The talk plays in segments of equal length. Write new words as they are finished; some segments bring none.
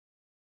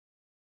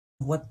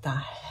What the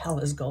hell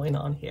is going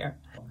on here?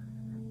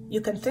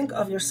 You can think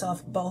of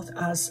yourself both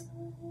as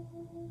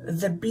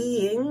the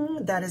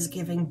being that is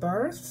giving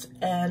birth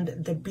and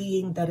the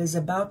being that is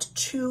about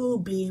to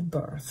be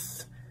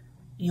birth.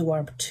 You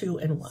are two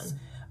in one.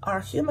 Our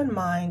human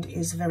mind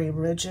is very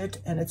rigid,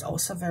 and it's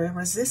also very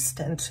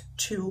resistant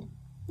to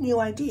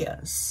new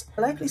ideas.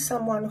 Likely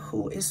someone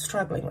who is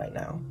struggling right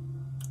now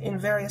in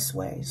various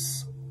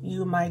ways.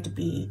 You might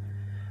be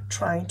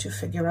trying to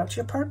figure out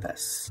your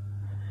purpose.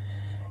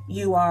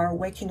 You are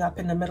waking up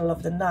in the middle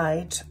of the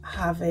night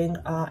having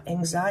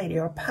anxiety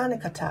or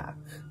panic attack.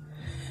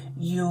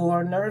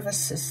 Your nervous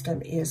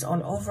system is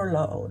on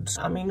overload.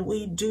 I mean,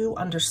 we do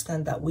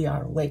understand that we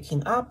are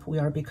waking up, we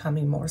are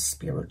becoming more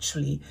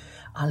spiritually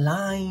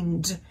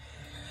aligned.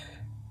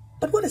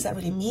 But what does that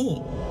really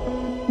mean?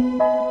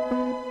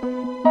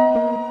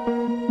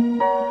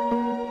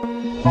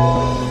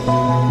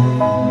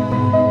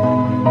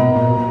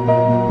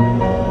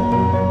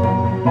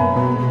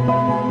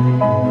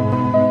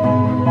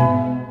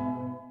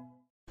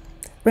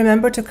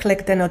 Remember to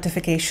click the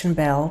notification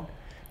bell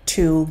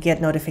to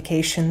get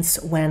notifications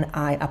when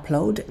I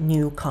upload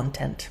new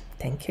content.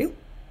 Thank you.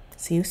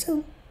 See you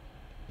soon.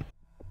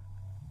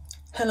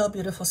 Hello,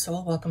 beautiful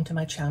soul. Welcome to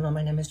my channel.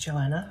 My name is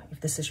Joanna.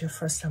 If this is your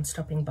first time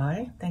stopping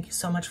by, thank you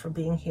so much for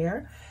being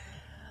here.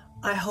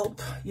 I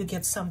hope you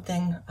get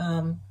something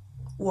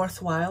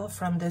worthwhile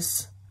from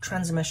this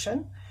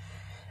transmission.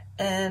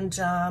 And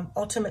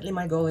ultimately,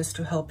 my goal is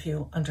to help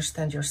you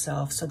understand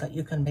yourself so that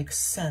you can make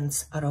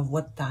sense out of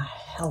what the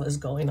hell is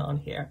going on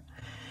here.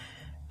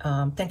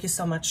 Thank you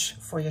so much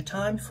for your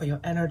time, for your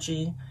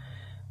energy.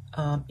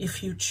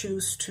 If you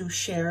choose to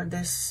share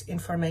this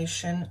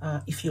information,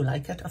 if you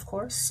like it, of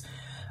course,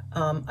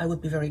 I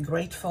would be very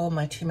grateful.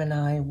 My team and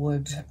I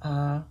would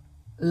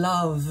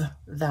love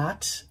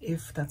that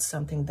if that's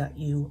something that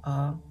you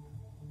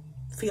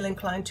feel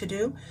inclined to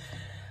do.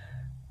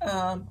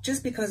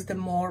 Just because the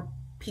more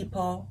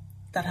people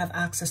that have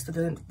access to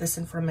this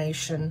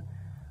information,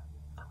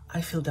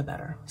 I feel the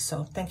better.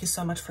 So thank you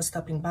so much for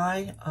stopping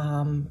by.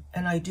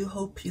 And I do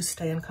hope you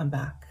stay and come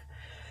back.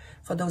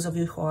 For those of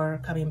you who are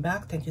coming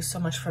back, thank you so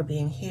much for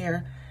being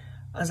here.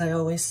 As I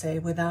always say,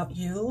 without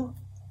you,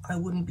 I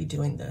wouldn't be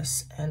doing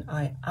this. And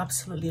I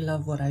absolutely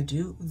love what I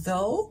do,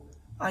 though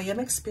I am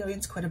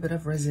experiencing quite a bit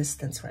of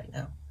resistance right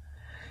now.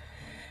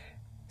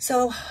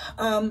 So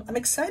I'm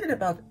excited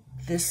about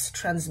this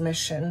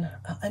transmission.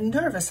 I'm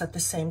nervous at the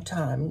same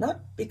time,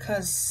 not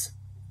because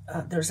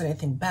there's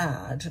anything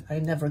bad. I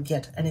never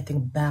get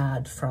anything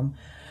bad from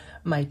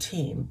my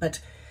team, but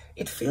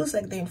it feels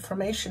like the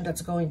information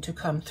that's going to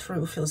come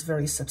through feels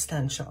very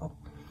substantial.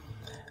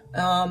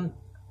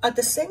 At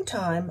the same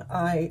time,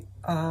 I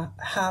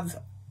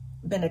have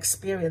been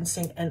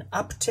experiencing an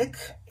uptick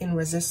in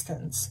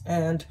resistance.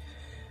 And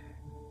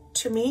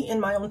to me, in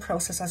my own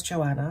process as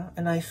Joanna,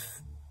 and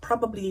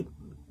probably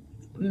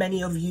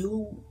many of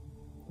you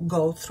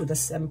go through the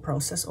same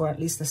process, or at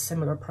least a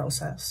similar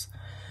process.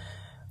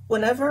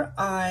 Whenever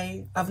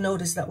I've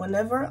noticed that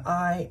whenever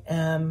I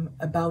am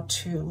about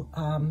to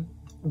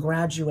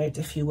graduate,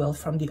 if you will,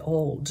 from the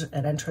old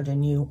and enter the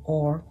new,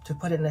 or to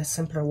put it in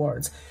simpler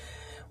words,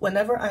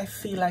 whenever I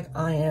feel like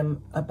I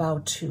am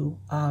about to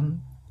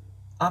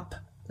up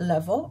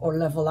level or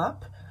level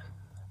up,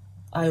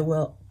 I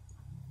will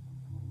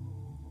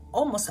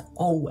almost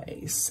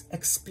always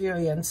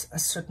experience a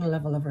certain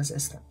level of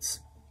resistance.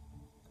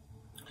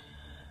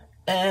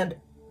 And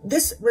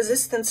this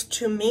resistance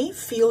to me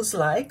feels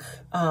like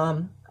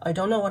I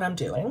don't know what I'm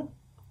doing.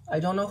 I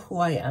don't know who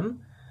I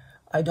am.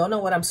 I don't know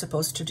what I'm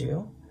supposed to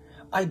do.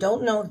 I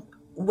don't know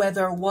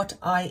whether what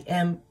I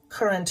am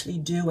currently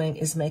doing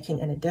is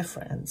making any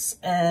difference.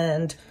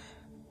 And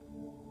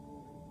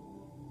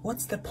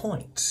what's the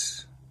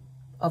point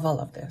of all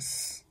of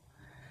this?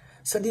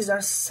 So these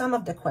are some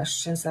of the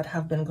questions that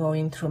have been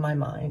going through my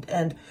mind.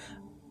 And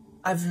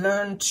I've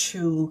learned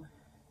to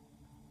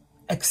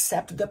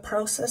accept the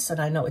process, and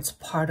I know it's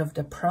part of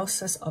the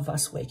process of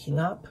us waking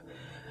up.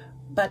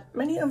 But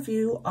many of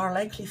you are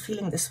likely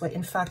feeling this way.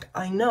 In fact,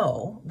 I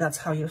know that's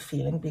how you're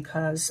feeling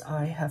because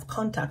I have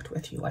contact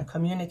with you. I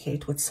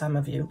communicate with some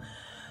of you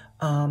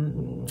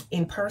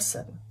in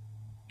person.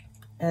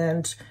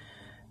 And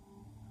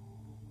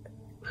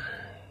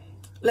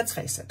let's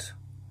face it,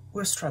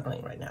 we're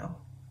struggling right now.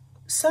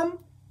 Some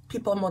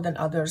people more than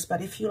others,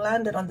 but if you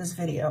landed on this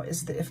video,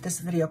 if this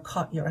video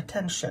caught your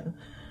attention,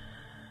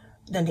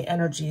 then the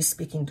energy is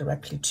speaking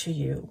directly to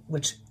you,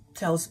 which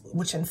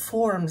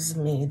informs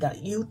me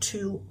that you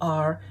too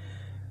are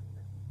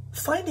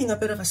finding a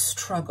bit of a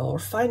struggle, or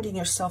finding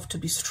yourself to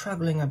be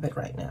struggling a bit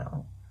right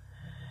now.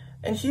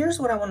 And here's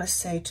what I want to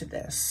say to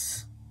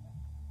this.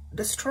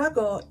 The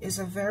struggle is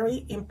a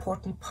very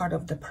important part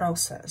of the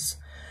process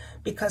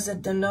because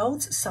it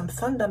denotes some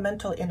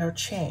fundamental inner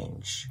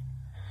change.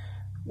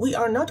 We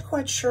are not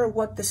quite sure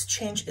what this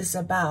change is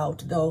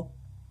about, though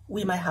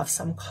we might have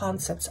some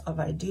concepts of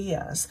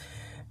ideas.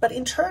 But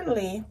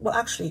internally, well,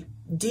 actually,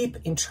 deep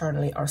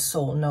internally, our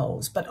soul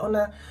knows. But on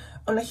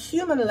a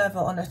human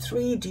level, on a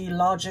 3D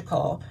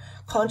logical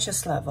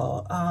conscious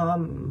level,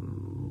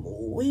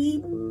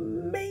 we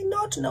may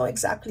not know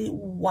exactly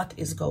what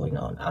is going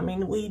on. I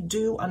mean, we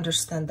do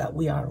understand that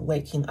we are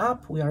waking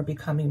up, we are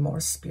becoming more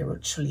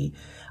spiritually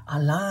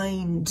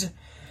aligned.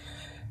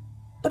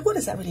 But what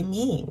does that really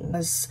mean?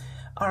 Because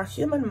our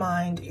human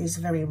mind is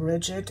very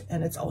rigid,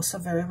 and it's also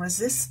very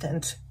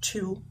resistant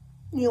to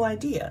new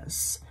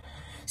ideas.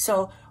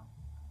 So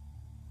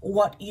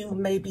what you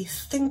may be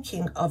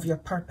thinking of your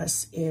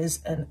purpose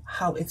is, and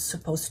how it's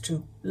supposed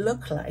to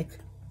look like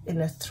in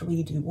a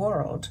 3D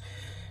world,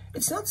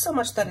 it's not so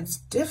much that it's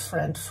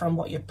different from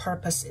what your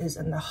purpose is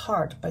in the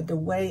heart, but the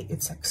way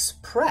it's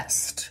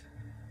expressed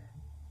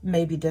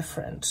may be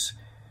different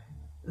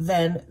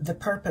than the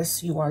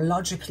purpose you are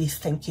logically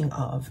thinking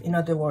of. In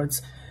other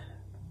words,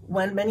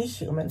 when many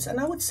humans, and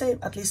I would say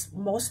at least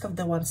most of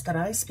the ones that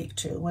I speak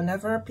to,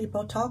 whenever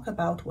people talk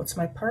about what's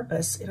my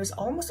purpose, it is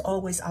almost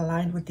always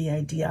aligned with the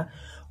idea,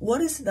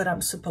 what is it that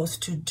I'm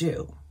supposed to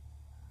do?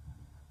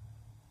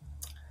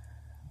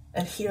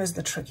 And here's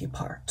the tricky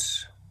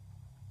part.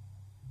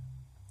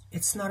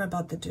 It's not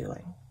about the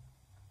doing.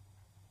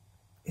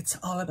 It's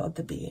all about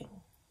the being.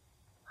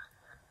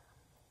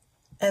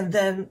 And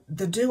then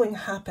the doing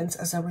happens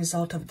as a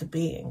result of the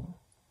being.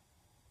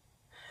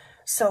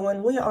 So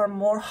when we are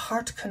more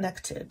heart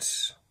connected,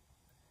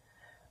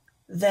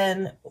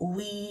 then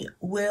we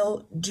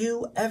will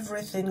do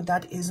everything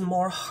that is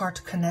more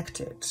heart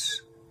connected.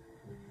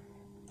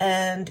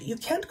 And you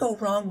can't go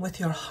wrong with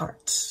your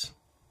heart.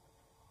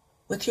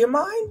 With your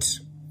mind,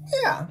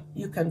 yeah,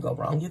 you can go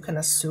wrong. You can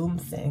assume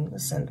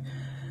things, and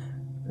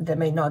they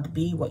may not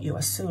be what you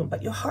assume,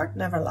 but your heart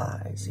never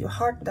lies. Your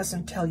heart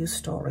doesn't tell you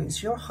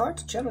stories. Your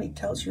heart generally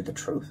tells you the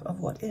truth of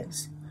what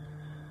is.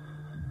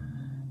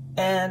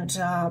 And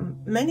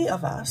many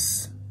of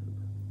us,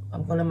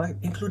 I'm going to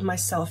include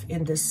myself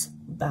in this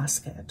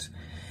basket,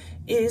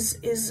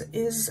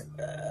 is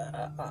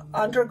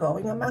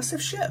undergoing a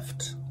massive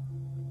shift.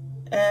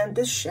 And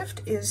this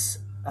shift is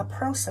a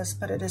process,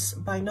 but it is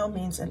by no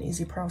means an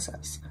easy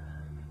process.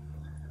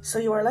 So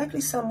you are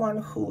likely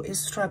someone who is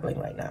struggling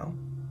right now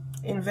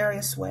in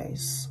various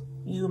ways.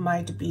 You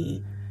might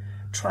be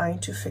trying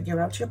to figure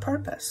out your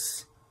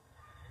purpose.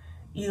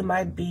 You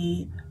might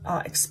be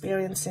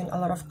experiencing a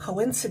lot of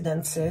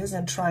coincidences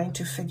and trying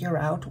to figure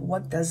out,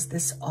 what does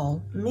this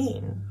all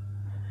mean?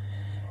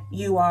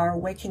 You are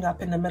waking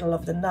up in the middle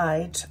of the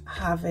night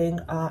having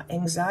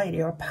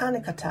anxiety or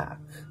panic attack.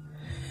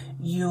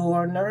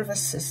 Your nervous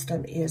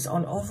system is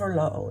on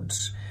overload.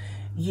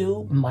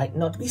 You might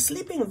not be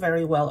sleeping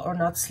very well or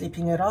not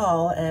sleeping at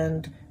all,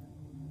 and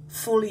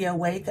fully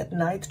awake at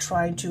night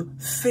trying to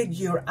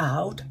figure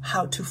out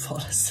how to fall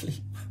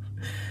asleep.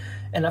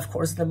 And of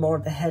course, the more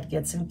the head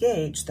gets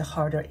engaged, the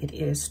harder it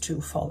is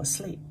to fall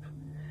asleep.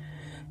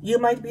 You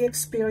might be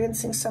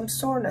experiencing some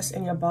soreness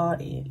in your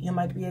body. You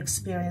might be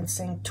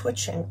experiencing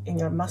twitching in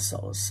your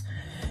muscles.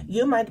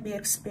 You might be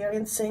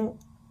experiencing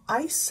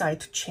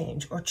eyesight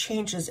change or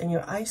changes in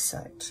your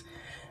eyesight.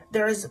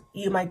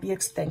 You might be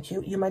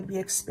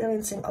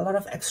experiencing a lot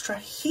of extra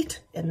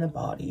heat in the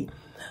body,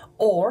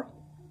 or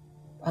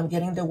I'm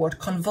getting the word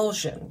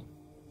convulsion.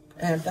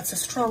 And that's a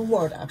strong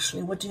word,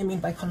 actually. What do you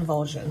mean by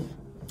convulsion?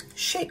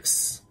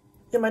 Shakes.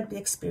 You might be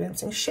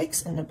experiencing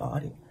shakes in the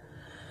body.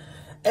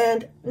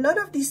 And none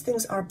of these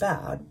things are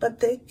bad,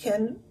 but they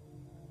can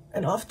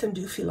and often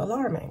do feel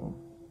alarming.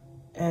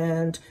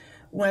 And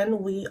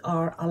when we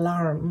are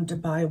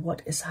alarmed by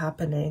what is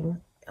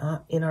happening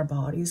in our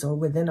bodies or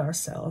within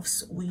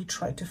ourselves, we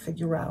try to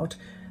figure out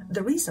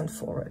the reason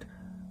for it.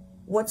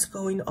 What's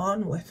going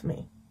on with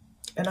me?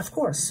 And of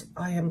course,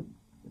 I am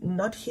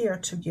not here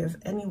to give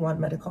anyone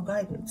medical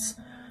guidance.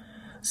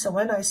 So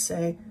when I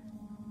say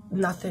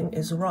nothing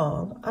is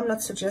wrong, I'm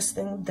not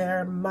suggesting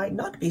there might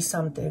not be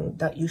something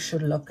that you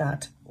should look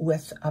at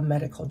with a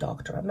medical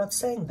doctor. I'm not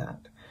saying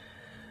that.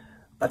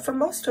 But for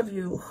most of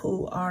you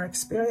who are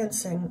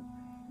experiencing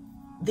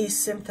these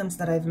symptoms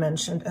that I've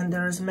mentioned, and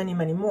there's many,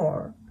 many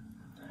more,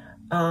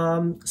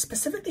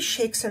 specifically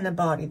shakes in the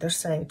body, they're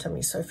saying to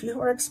me. So if you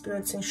are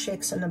experiencing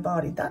shakes in the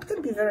body, that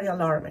can be very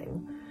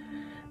alarming,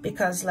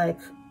 because like,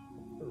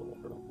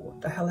 what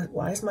the hell,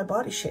 why is my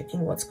body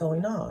shaking? What's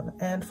going on?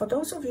 And for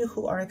those of you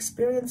who are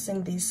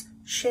experiencing these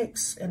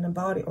shakes in the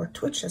body or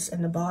twitches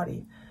in the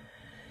body,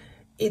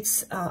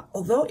 it's,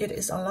 although it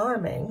is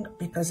alarming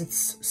because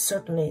it's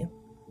certainly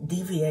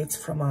deviates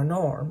from our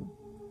norm,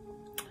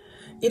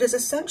 it is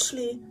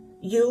essentially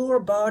your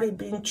body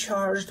being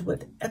charged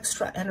with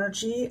extra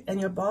energy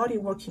and your body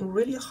working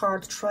really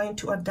hard trying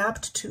to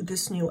adapt to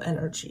this new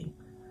energy.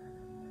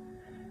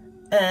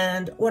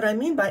 And what I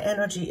mean by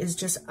energy is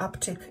just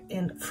uptick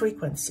in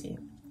frequency.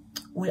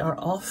 We are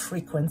all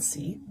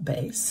frequency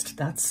based.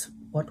 That's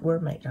what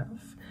we're made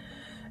of.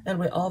 And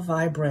we all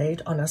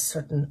vibrate on a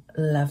certain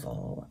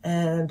level.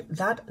 And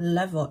that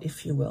level,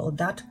 if you will,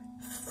 that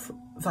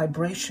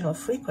vibrational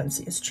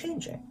frequency is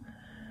changing.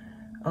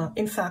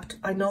 In fact,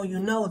 I know you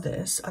know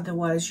this,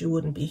 otherwise you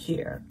wouldn't be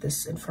here.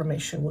 This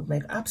information would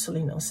make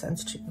absolutely no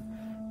sense to you.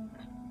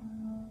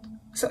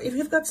 So if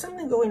you've got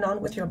something going on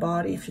with your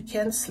body, if you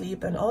can't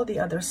sleep and all the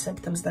other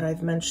symptoms that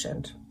I've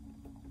mentioned,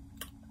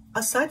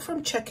 aside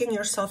from checking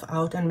yourself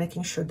out and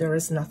making sure there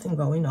is nothing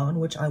going on,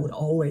 which I would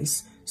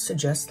always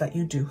suggest that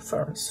you do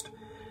first,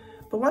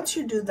 but once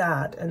you do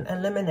that and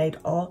eliminate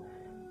all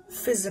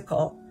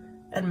physical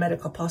and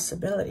medical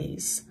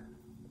possibilities,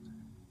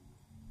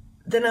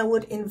 then I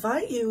would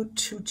invite you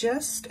to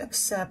just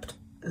accept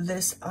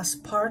this as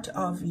part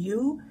of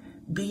you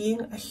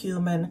being a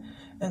human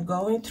and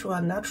going through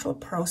a natural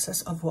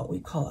process of what we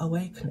call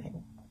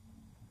awakening.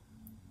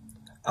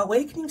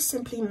 Awakening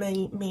simply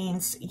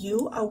means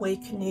you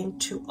awakening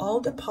to all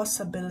the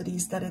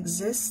possibilities that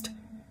exist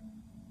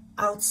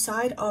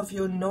outside of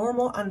your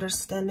normal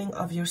understanding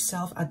of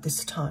yourself at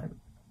this time.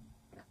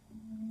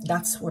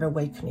 That's what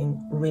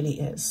awakening really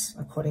is,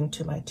 according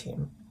to my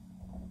team.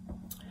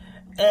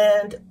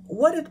 And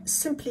what it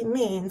simply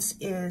means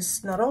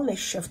is not only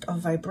shift of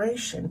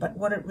vibration, but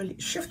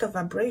shift of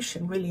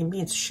vibration really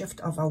means shift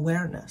of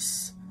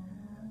awareness,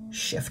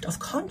 shift of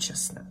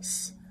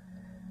consciousness.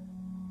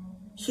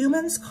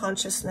 Humans'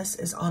 consciousness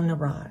is on the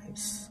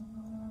rise.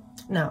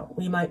 Now,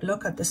 we might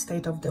look at the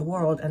state of the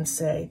world and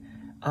say,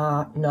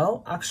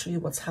 no, actually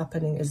what's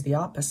happening is the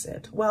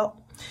opposite.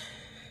 Well,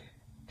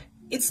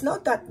 it's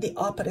not that the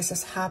opposite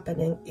is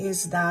happening,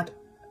 is that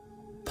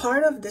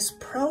part of this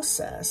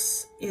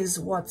process is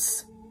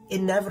what's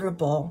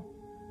inevitable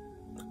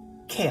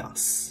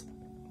chaos.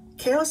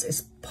 Chaos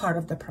is part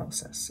of the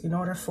process. In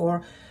order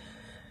for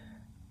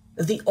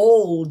the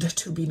old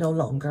to be no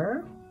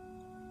longer,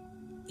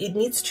 it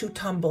needs to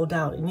tumble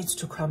down, it needs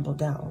to crumble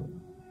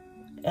down.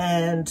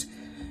 And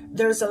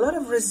there's a lot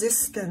of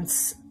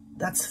resistance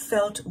that's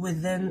felt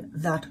within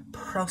that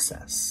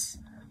process.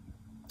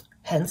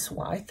 Hence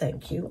why,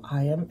 thank you,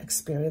 I am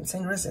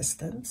experiencing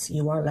resistance.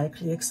 You are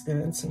likely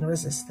experiencing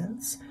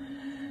resistance.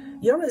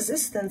 Your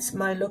resistance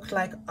might look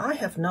like, I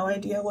have no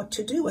idea what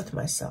to do with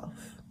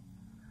myself.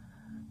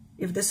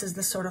 If this is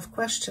the sort of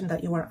question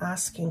that you are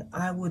asking,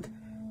 I would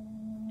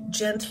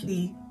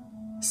gently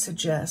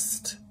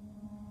suggest,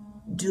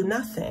 do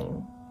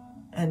nothing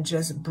and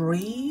just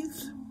breathe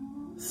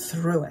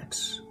through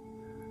it.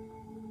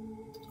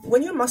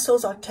 When your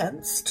muscles are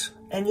tensed,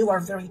 and you are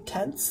very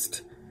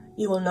tensed,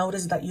 you will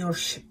notice that your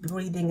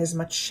breathing is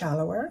much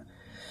shallower.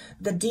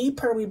 The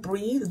deeper we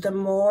breathe, the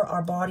more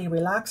our body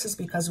relaxes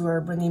because we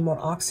are bringing more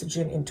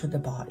oxygen into the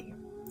body.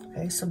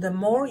 Okay, so the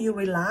more you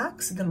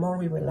relax, the more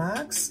we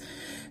relax,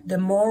 the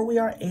more we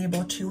are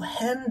able to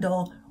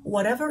handle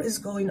whatever is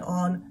going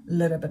on a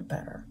little bit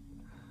better.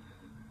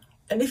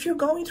 And if you're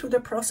going through the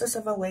process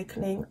of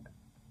awakening,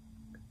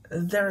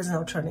 there is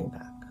no turning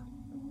back.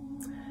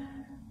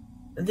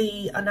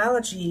 The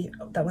analogy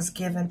that was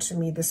given to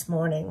me this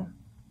morning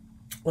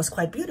was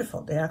quite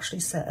beautiful. They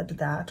actually said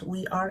that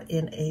we are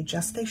in a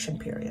gestation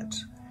period.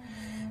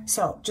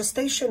 So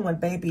gestation, when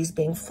baby is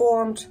being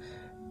formed,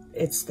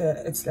 it's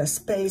the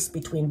space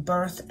between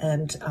birth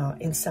and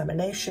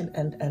insemination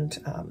and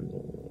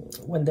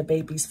when the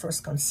baby is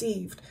first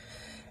conceived.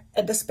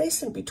 And the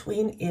space in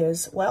between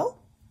is, well,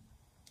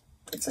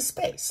 it's a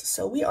space.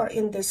 So we are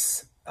in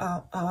this,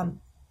 I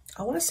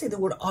want to say the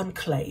word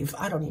enclave.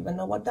 I don't even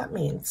know what that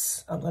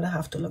means. I'm going to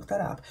have to look that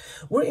up.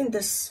 We're in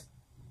this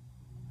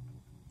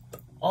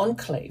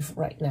enclave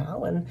right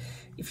now, and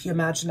if you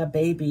imagine a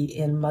baby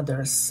in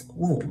mother's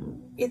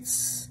womb,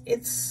 it's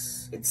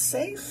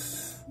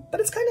safe, but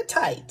it's kind of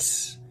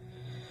tight,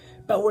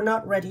 but we're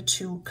not ready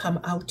to come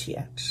out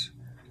yet.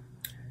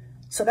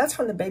 So that's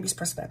from the baby's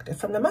perspective.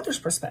 From the mother's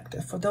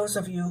perspective, for those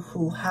of you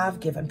who have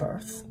given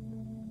birth,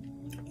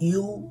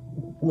 you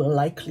will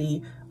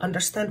likely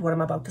understand what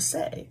I'm about to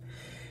say.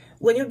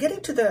 When you're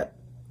getting to the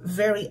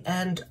very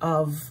end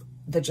of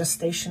the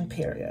gestation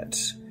period,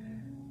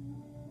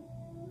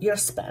 you're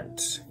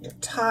spent, you're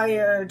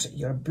tired,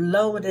 you're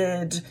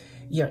bloated,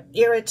 you're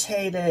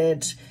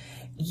irritated,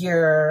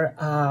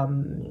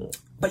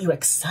 but you're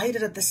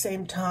excited at the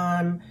same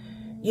time.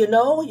 You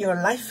know your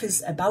life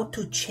is about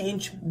to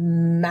change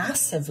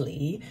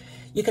massively.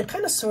 You can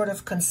kind of sort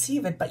of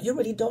conceive it, but you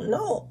really don't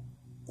know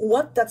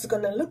what that's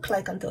going to look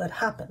like until it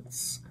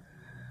happens.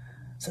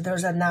 So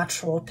there's a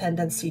natural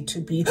tendency to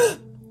be a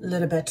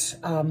little bit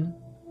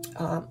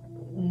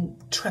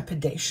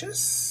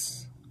trepidatious.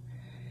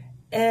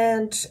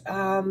 And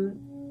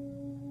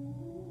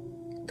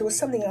there was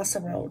something else I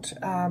wrote.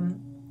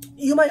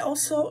 You might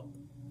also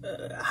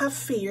have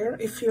fear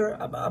if you're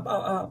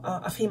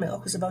a female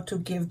who's about to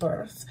give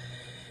birth.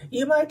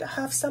 You might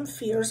have some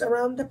fears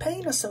around the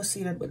pain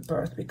associated with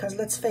birth, because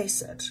let's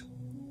face it,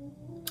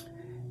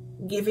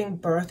 giving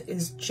birth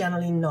is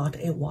generally not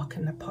a walk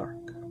in the park.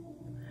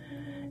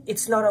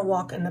 It's not a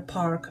walk in the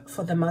park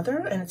for the mother,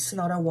 and it's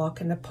not a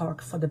walk in the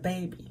park for the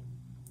baby.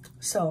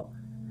 So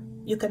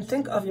you can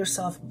think of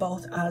yourself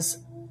both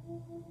as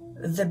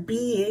the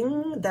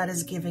being that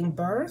is giving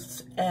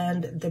birth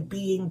and the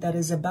being that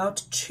is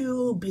about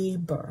to be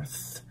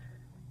birthed.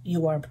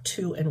 You are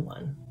two in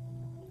one.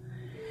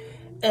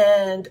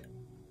 And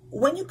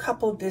when you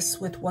couple this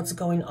with what's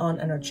going on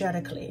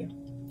energetically,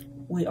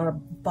 we are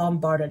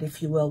bombarded,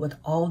 if you will, with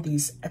all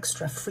these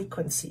extra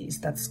frequencies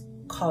that's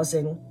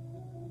causing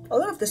a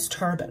lot of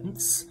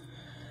disturbance,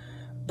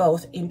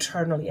 both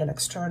internally and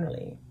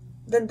externally.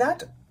 then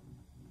that,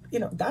 you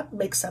know, that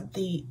makes up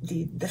the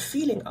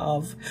feeling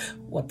of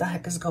what the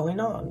heck is going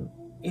on.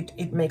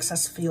 It makes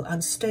us feel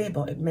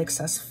unstable. It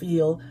makes us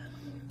feel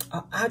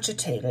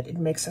agitated. It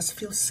makes us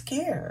feel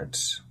scared.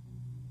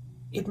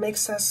 It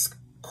makes us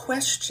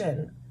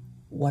question,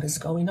 what is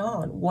going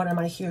on? What am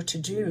I here to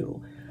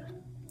do?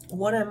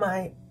 What am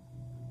I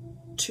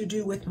to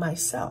do with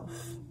myself?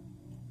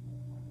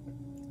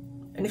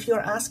 And if you're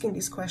asking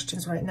these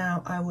questions right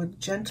now, I would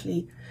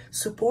gently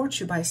support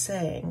you by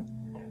saying,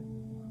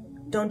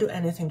 don't do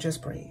anything,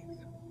 just breathe.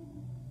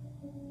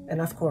 And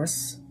of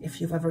course,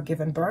 if you've ever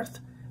given birth,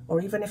 or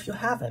even if you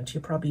haven't,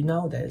 you probably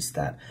know this,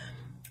 that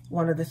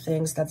one of the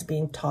things that's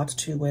being taught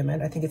to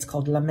women, I think it's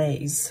called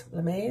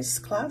LeMay's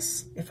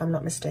class, if I'm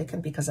not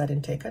mistaken, because I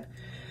didn't take it.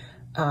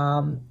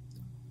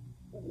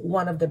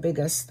 One of the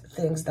biggest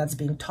things that's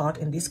being taught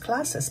in these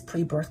classes,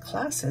 pre-birth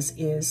classes,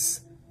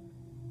 is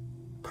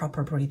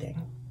proper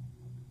breathing.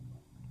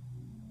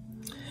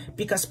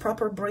 Because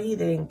proper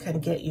breathing can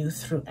get you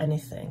through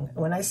anything.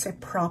 When I say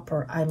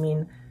proper, I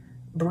mean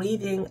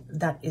breathing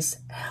that is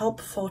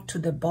helpful to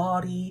the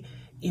body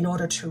in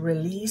order to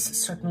release a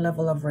certain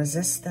level of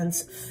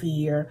resistance,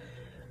 fear,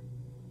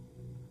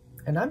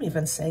 and I'm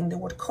even saying the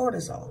word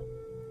cortisol.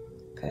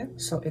 Okay,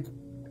 so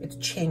it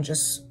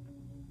changes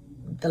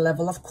the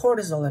level of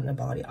cortisol in the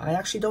body. I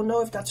actually don't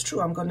know if that's true.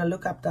 I'm going to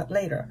look up that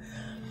later.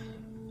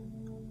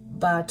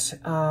 But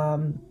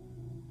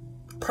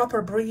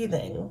proper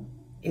breathing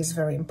is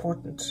very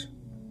important.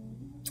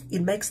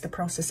 It makes the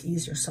process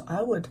easier. So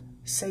I would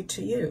say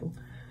to you,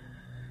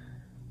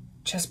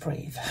 just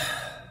breathe.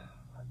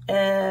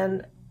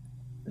 And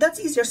that's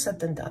easier said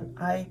than done.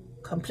 I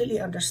completely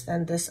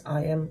understand this.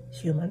 I am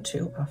human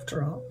too,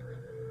 after all.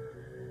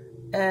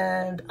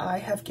 And I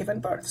have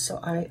given birth, so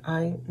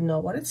I know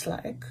what it's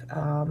like.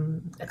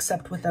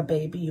 Except with a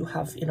baby, you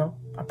have, you know,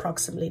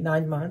 approximately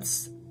 9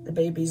 months. The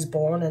baby's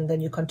born and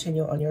then you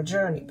continue on your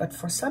journey. But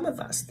for some of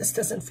us, this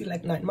doesn't feel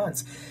like 9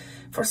 months.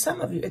 For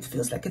some of you, it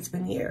feels like it's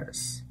been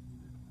years.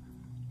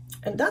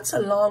 And that's a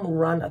long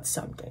run at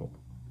something.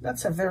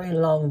 That's a very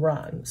long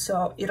run.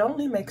 So it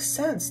only makes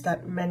sense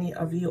that many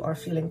of you are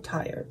feeling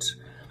tired.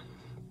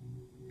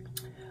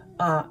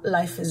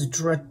 Life is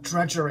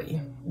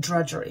drudgery.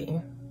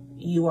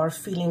 You are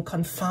feeling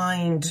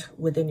confined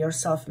within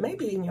yourself,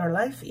 maybe in your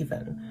life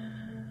even.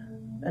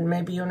 And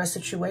maybe you're in a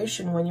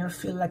situation when you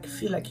feel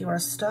like you are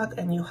stuck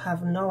and you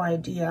have no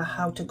idea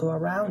how to go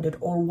around it,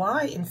 or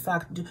why, in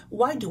fact,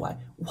 why do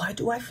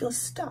I feel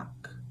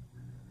stuck?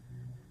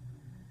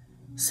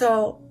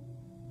 So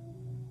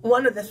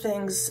one of the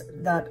things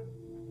that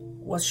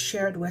was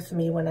shared with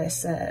me when I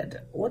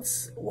said,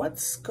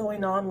 what's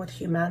going on with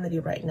humanity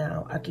right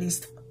now, at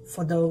least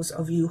for those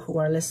of you who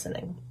are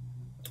listening,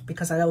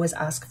 because I always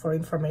ask for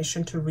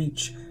information to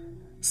reach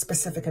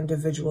specific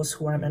individuals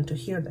who are meant to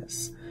hear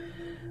this.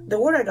 The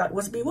word I got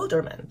was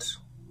bewilderment.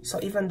 So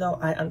even though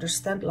I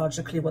understand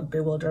logically what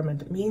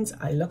bewilderment means,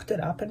 I looked it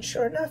up, and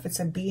sure enough, it's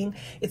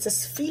a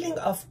feeling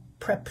of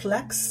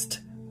perplexed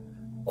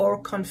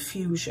or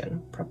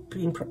confusion,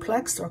 being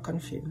perplexed or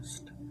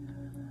confused.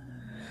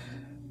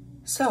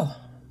 So,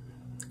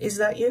 is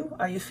that you?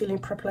 Are you feeling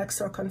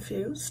perplexed or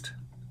confused?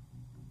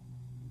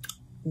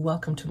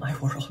 Welcome to my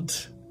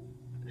world.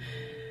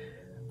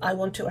 I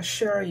want to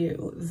assure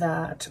you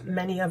that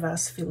many of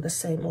us feel the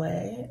same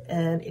way,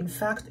 and in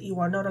fact, you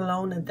are not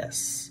alone in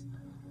this.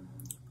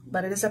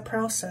 But it is a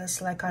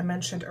process, like I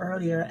mentioned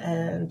earlier,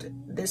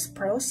 and this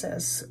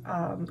process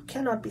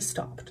cannot be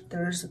stopped.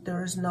 There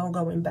is no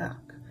going back.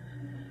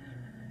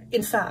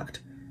 In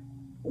fact,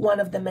 one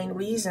of the main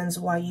reasons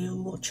why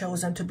you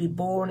chosen to be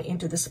born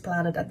into this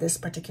planet at this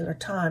particular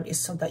time is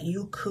so that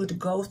you could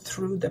go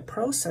through the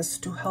process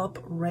to help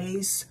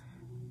raise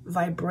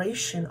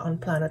vibration on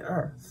planet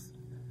Earth.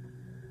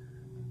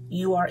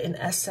 You are, in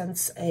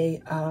essence,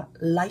 a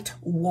light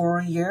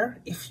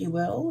warrior, if you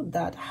will,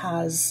 that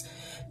has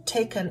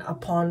taken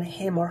upon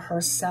him or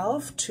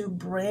herself to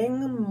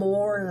bring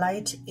more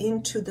light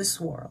into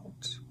this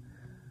world.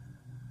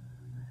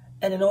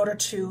 And in order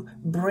to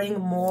bring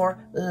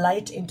more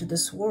light into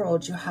this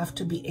world, you have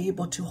to be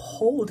able to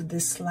hold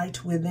this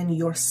light within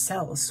your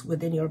cells,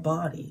 within your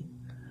body.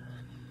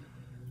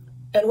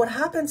 And what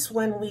happens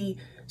when we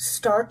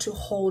start to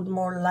hold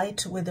more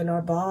light within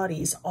our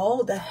bodies,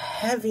 all the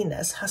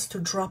heaviness has to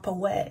drop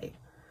away.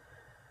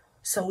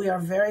 So we are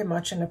very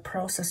much in a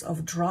process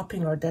of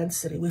dropping our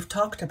density. We've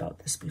talked about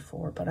this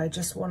before, but I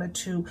just wanted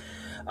to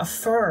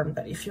affirm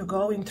that if you're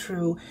going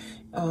through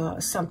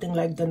something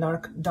like the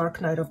dark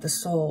night of the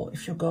soul,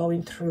 if you're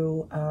going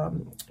through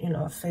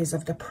a phase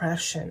of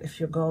depression, if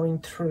you're going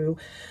through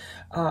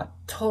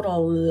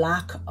total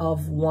lack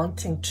of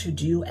wanting to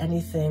do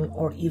anything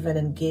or even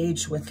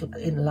engage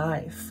in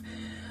life,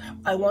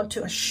 I want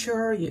to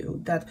assure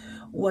you that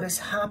what is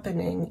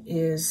happening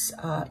is,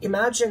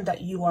 imagine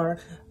that you are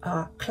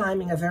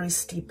climbing a very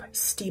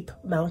steep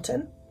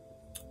mountain,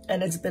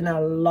 and it's been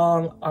a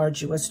long,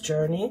 arduous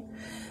journey.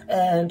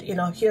 And,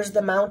 here's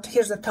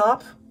the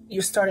top.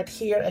 You started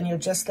here and you're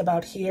just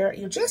about here.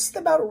 You're just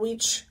about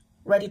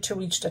ready to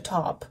reach the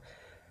top.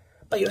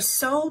 but you're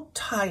so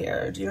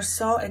tired, you're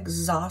so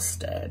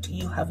exhausted,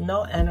 you have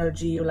no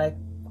energy, you're like,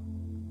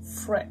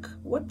 frick,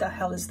 what the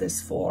hell is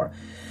this for?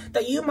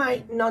 That you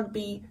might not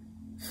be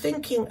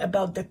thinking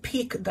about the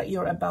peak that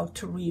you're about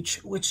to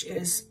reach, which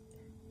is,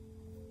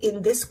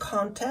 in this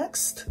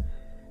context,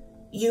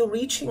 you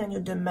reaching a new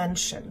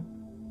dimension.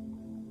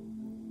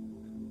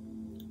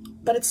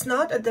 But it's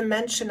not a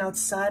dimension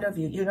outside of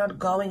you. You're not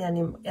going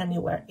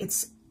anywhere.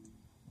 It's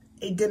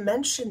a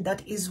dimension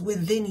that is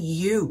within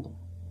you.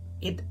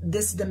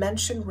 This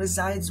dimension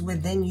resides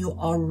within you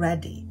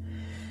already.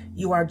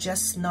 You are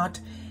just not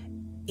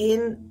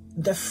in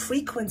the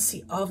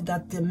frequency of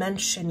that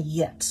dimension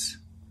yet,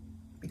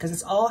 because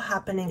it's all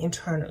happening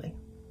internally,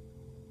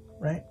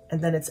 right?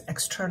 And then it's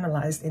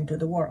externalized into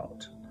the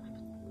world.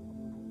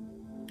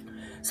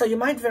 So you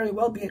might very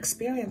well be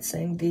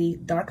experiencing the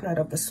dark night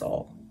of the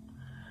soul.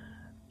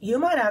 You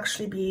might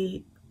actually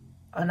be,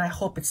 and I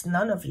hope it's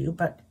none of you,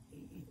 but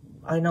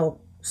I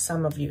know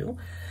some of you,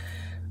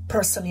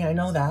 personally I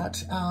know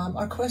that,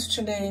 are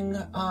questioning,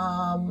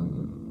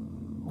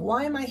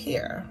 why am I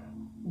here?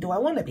 Do I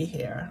want to be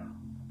here?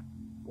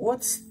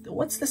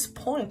 What's this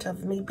point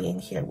of me being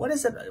here? What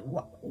is it?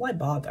 Why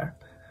bother?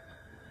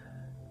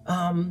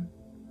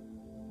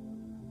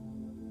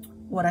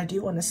 What I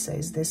do want to say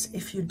is this: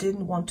 if you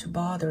didn't want to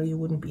bother, you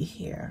wouldn't be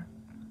here.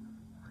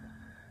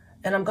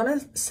 And I'm going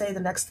to say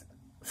the next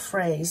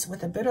phrase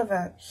with a bit of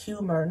a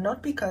humor,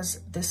 not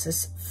because this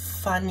is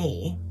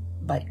funny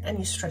by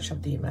any stretch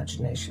of the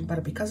imagination,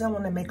 but because I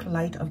want to make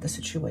light of the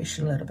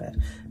situation a little bit,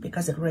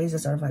 because it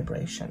raises our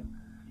vibration.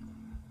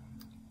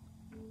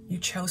 You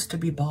chose to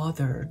be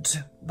bothered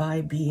by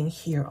being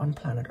here on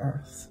planet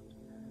Earth.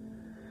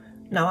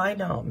 Now, I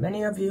know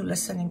many of you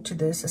listening to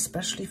this,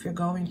 especially if you're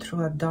going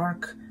through a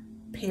dark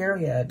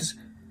period,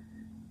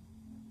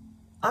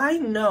 I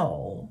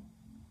know,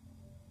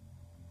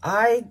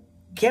 I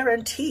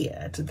guarantee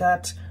it,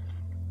 that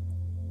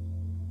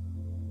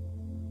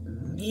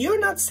you're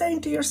not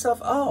saying to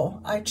yourself, oh,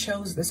 I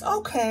chose this.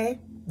 Okay,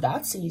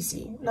 that's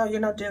easy. No,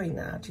 you're not doing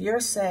that. You're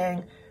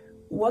saying,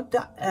 what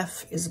the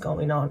F is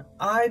going on?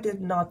 I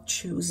did not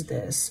choose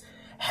this.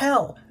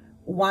 Hell,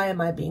 why am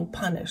I being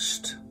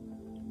punished?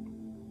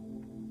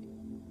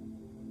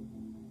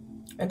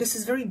 And this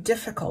is very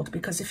difficult,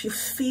 because if you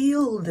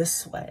feel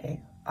this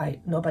way,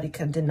 nobody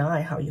can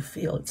deny how you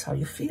feel. It's how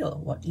you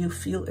feel. What you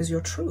feel is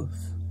your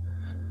truth.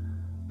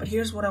 But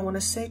here's what I want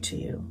to say to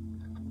you.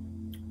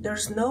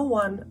 There's no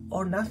one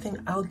or nothing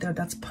out there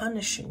that's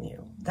punishing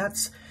you.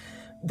 That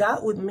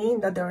would mean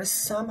that there is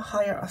some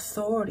higher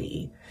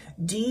authority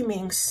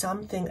deeming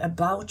something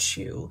about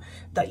you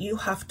that you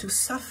have to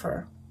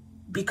suffer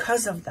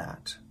because of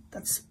that.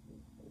 That's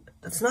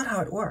not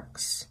how it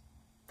works.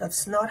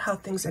 That's not how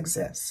things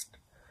exist.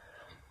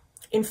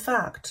 In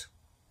fact,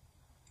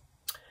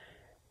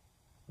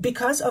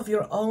 because of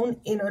your own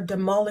inner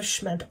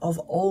demolishment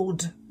of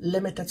old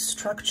limited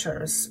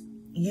structures,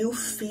 you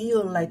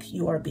feel like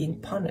you are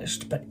being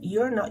punished, but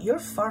you're not. You're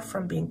far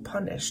from being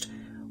punished.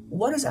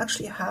 What is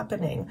actually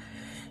happening?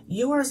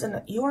 You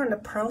are in a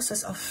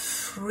process of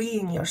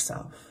freeing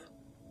yourself.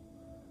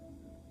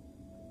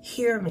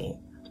 Hear me.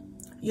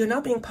 You're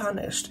not being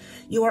punished.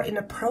 You are in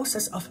a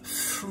process of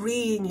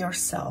freeing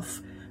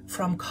yourself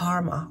from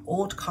karma,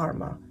 old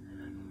karma.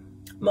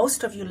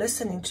 Most of you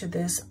listening to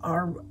this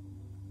are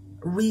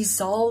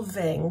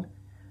resolving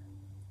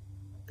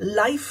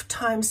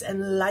lifetimes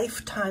and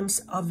lifetimes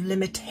of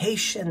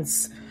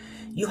limitations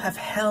you have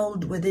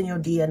held within your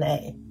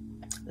DNA.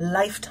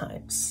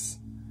 Lifetimes.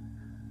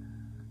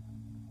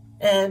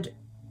 And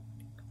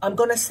I'm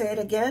going to say it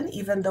again,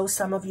 even though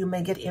some of you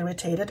may get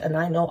irritated, and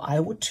I know I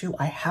would too.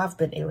 I have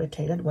been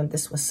irritated when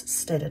this was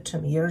stated to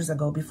me years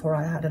ago, before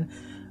I had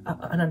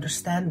an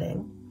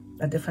understanding,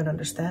 a different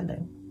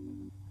understanding.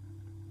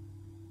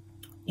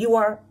 You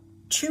are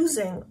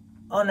choosing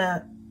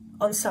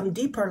on some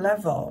deeper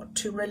level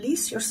to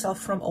release yourself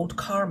from old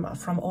karma,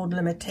 from old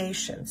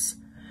limitations,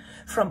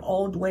 from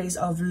old ways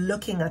of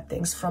looking at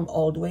things, from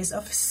old ways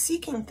of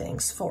seeking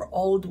things, from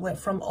old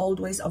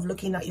ways of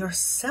looking at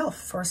yourself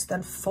first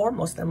and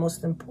foremost, and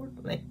most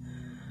importantly.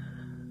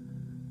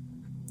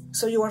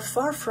 So you are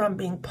far from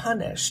being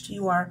punished.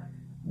 You are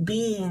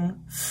being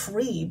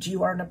freed.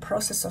 You are in a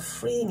process of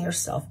freeing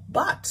yourself.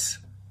 But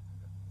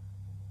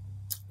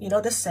you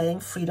know the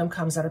saying, freedom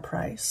comes at a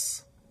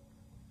price.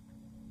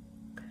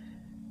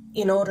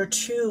 In order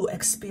to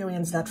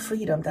experience that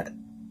freedom that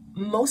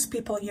most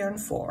people yearn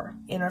for,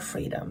 inner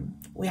freedom,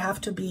 we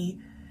have to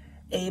be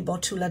able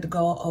to let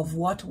go of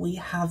what we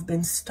have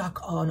been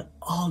stuck on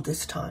all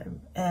this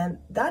time. And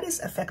that is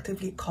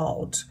effectively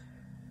called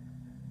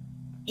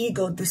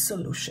ego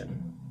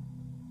dissolution.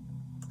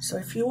 So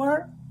if you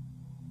are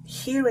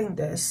hearing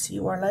this,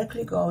 you are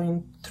likely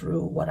going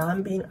through what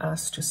I'm being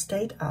asked to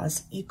state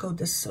as ego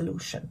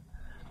dissolution.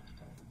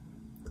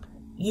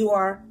 You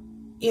are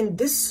in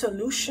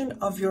dissolution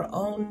of your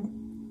own,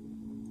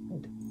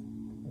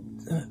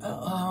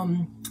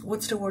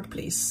 what's the word,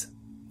 please?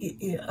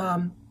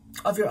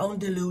 Of your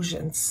own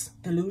illusionment.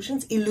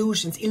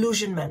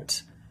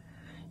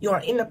 You are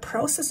in the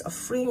process of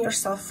freeing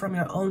yourself from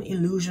your own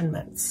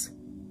illusionments,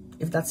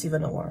 if that's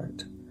even a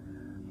word.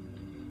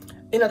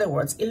 In other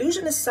words,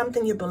 illusion is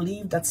something you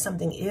believe that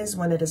something is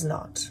when it is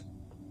not.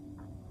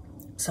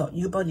 So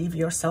you believe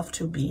yourself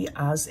to be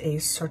as a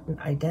certain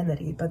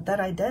identity, but that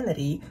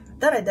identity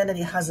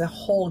has a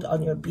hold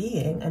on your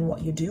being and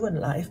what you do in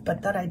life,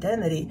 but that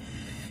identity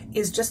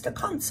is just a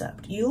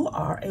concept. You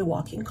are a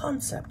walking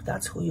concept.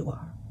 That's who you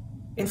are.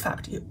 In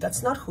fact,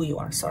 that's not who you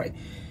are, sorry.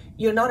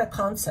 You're not a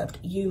concept.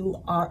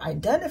 You are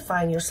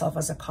identifying yourself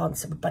as a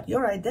concept, but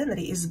your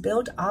identity is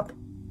built up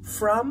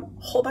from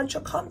a whole bunch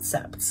of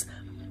concepts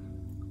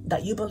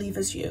that you believe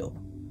is you.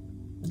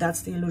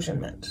 That's the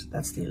illusionment.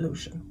 That's the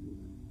illusion.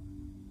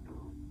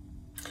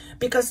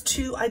 Because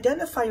to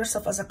identify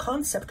yourself as a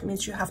concept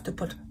means you have to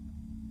put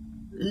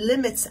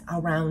limits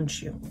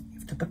around you. You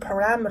have to put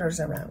parameters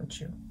around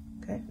you.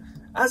 Okay?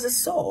 As a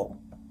soul,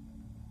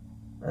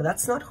 well,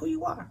 that's not who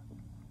you are.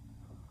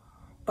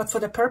 But for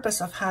the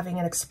purpose of having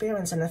an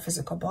experience in a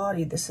physical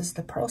body, this is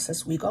the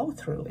process we go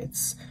through.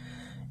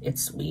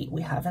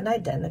 We have an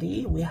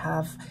identity. We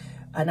have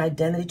an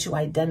identity to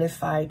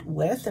identify it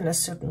with in a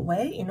certain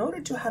way in order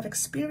to have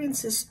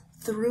experiences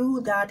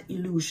through that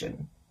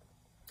illusion,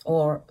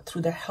 or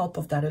through the help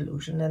of that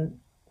illusion. And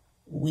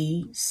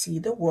we see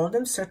the world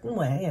in a certain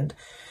way, and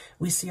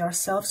we see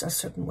ourselves a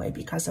certain way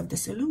because of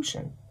this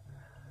illusion.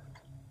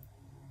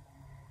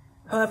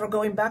 However,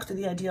 going back to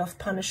the idea of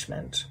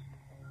punishment,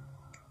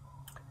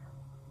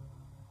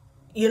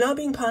 you're not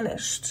being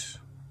punished,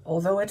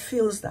 although it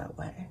feels that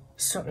way,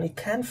 certainly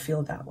can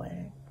feel that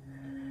way.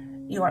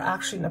 You are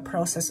actually in the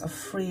process of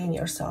freeing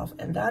yourself,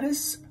 and that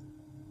is,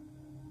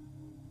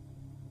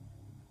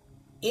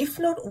 if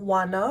not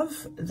one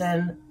of,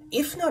 then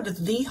if not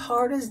the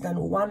hardest, then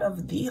one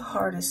of the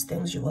hardest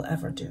things you will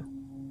ever do.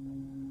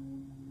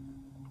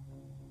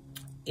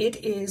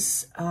 It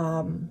is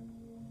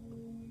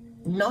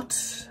not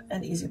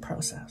an easy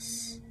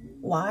process.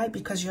 Why?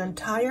 Because your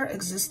entire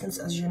existence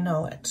as you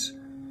know it,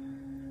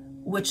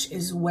 which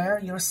is where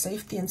your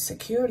safety and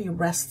security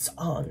rests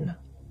on,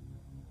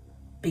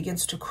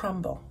 begins to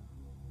crumble.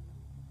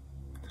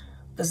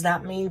 Does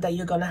that mean that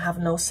you're going to have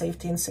no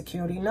safety and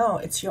security? No,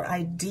 it's your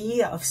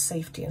idea of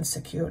safety and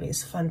security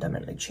is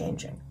fundamentally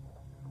changing.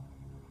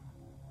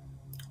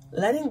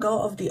 Letting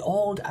go of the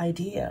old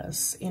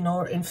ideas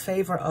in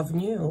favor of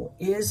new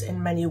is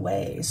in many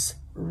ways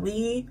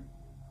reshaping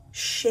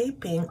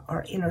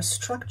our inner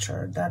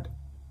structure that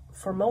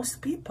for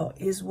most people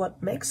is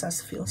what makes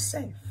us feel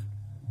safe.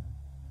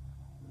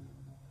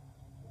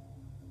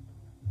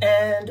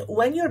 And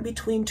when you're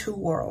between two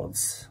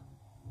worlds,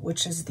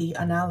 which is the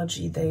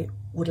analogy they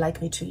would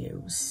like me to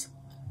use,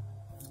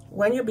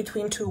 when you're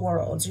between two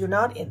worlds, you're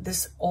not in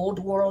this old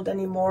world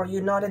anymore,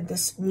 you're not in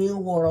this new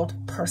world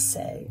per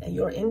se, and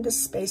you're in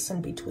this space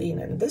in between,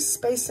 and this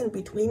space in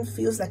between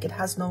feels like it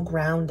has no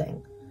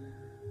grounding.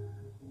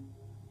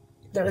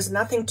 There is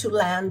nothing to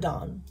land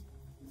on.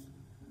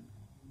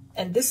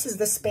 And this is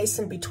the space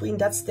in between.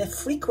 That's the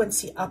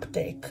frequency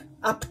uptake.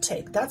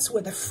 That's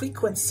where the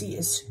frequency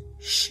is.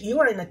 You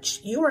are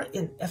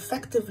in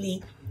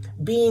effectively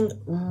being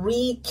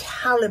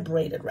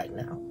recalibrated right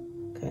now,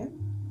 okay,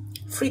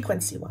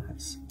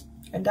 frequency-wise.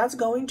 And that's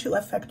going to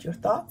affect your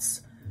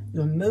thoughts,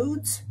 your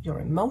moods, your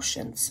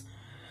emotions,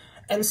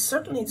 and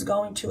certainly it's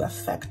going to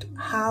affect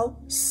how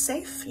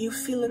safe you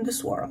feel in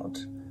this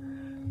world.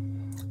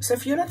 So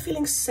if you're not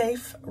feeling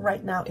safe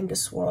right now in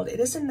this world, it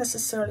isn't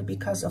necessarily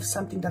because of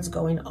something that's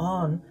going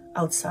on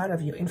outside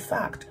of you. In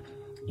fact,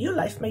 your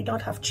life may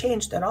not have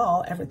changed at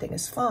all. Everything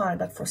is fine,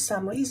 but for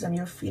some reason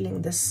you're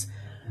feeling this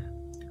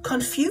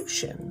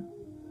confusion.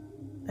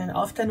 And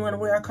often when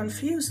we are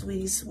confused,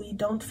 we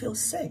don't feel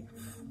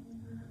safe.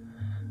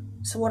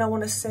 So what I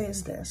want to say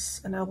is this,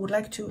 and I would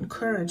like to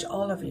encourage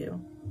all of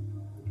you.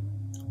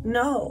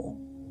 Know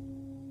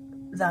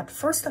that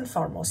first and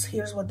foremost,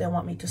 here's what they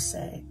want me to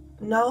say.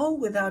 Know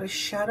without a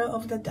shadow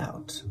of the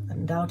doubt,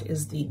 and doubt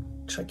is the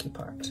tricky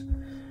part,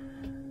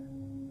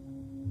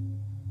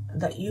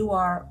 that you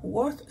are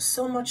worth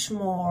so much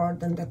more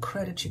than the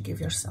credit you give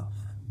yourself.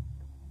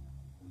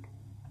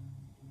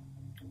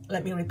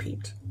 Let me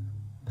repeat.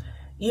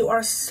 You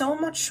are so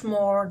much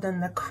more than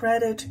the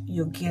credit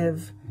you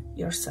give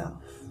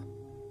yourself.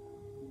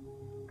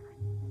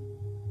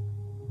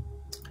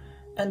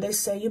 And they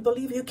say, you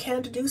believe you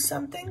can't do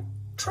something?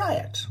 Try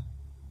it.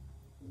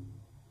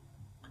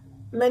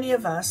 Many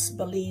of us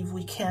believe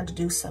we can't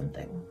do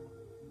something.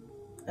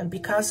 And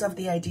because of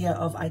the idea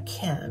of I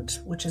can't,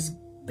 which is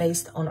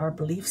based on our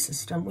belief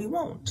system, we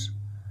won't.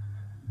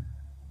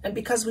 And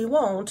because we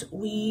won't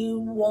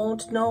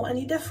know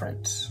any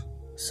different.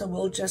 So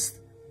we'll just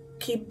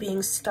keep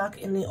being stuck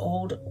in the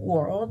old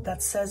world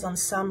that says on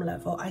some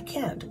level, I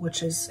can't,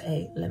 which is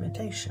a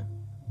limitation.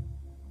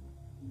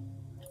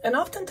 And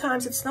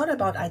oftentimes it's not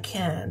about I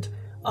can't.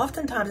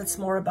 Oftentimes it's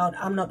more about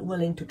I'm not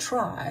willing to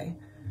try.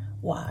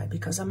 Why?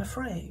 Because I'm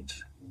afraid.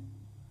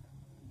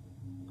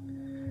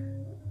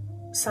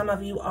 Some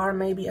of you are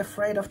maybe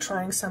afraid of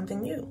trying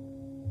something new.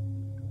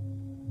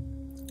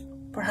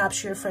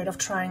 Perhaps you're afraid of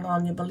trying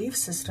on your belief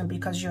system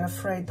because you're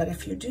afraid that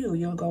if you do,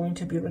 you're going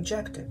to be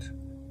rejected.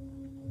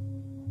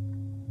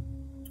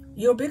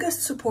 Your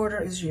biggest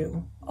supporter is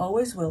you,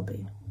 always will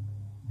be.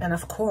 And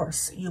of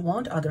course, you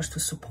want others to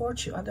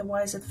support you,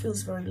 otherwise it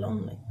feels very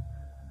lonely.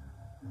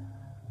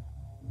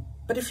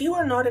 But if you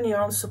are not in your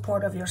own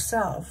support of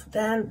yourself,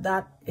 then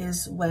that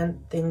is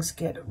when things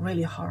get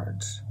really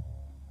hard.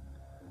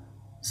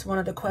 So one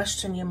of the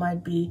questions you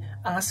might be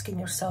asking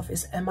yourself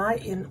is, am I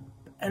in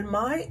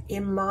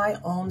my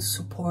own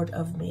support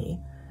of me?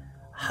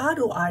 How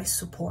do I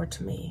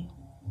support me?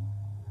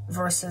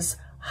 Versus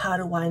how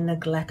do I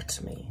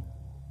neglect me?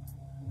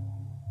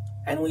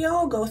 And we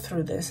all go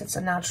through this. It's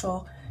a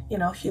natural,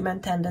 human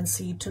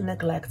tendency to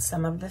neglect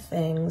some of the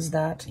things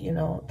that,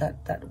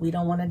 that we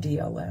don't want to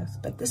deal with.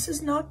 But this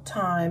is not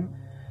time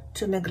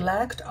to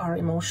neglect our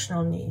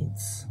emotional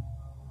needs.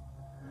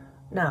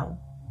 Now,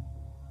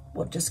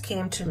 what just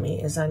came to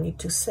me is I need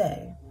to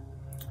say,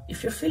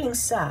 if you're feeling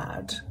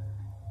sad,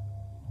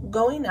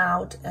 going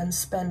out and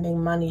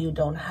spending money you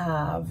don't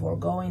have, or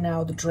going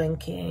out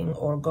drinking,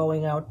 or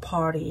going out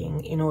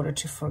partying in order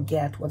to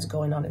forget what's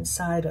going on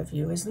inside of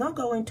you is not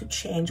going to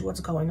change what's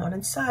going on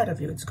inside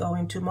of you. It's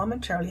going to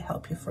momentarily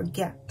help you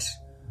forget.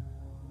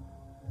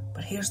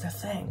 But here's the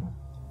thing.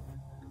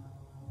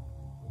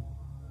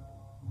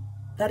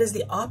 That is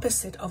the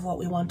opposite of what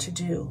we want to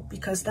do,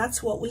 because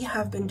that's what we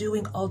have been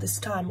doing all this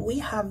time. We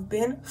have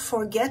been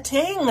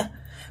forgetting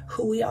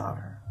who we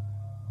are.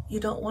 You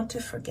don't want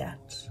to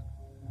forget.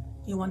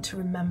 You want to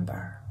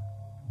remember.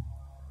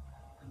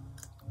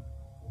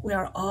 We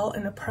are all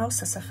in a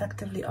process,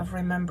 effectively, of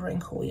remembering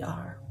who we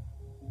are.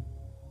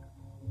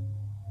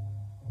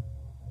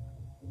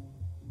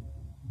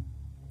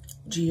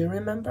 Do you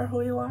remember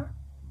who you are?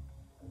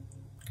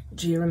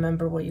 Do you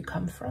remember where you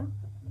come from?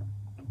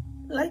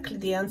 Likely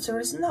the answer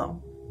is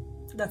no.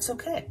 That's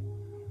okay.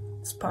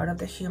 It's part of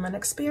the human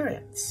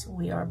experience.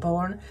 We are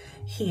born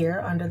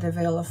here under the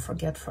veil of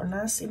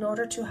forgetfulness in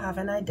order to have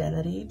an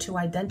identity, to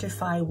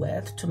identify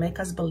with, to make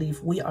us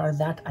believe we are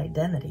that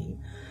identity.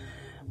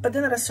 But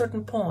then at a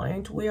certain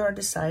point, we are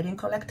deciding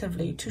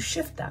collectively to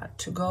shift that,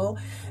 to go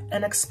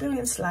and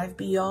experience life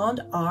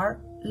beyond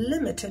our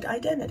limited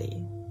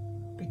identity,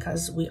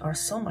 because we are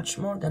so much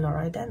more than our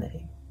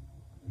identity.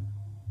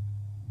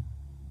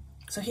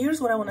 So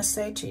here's what I want to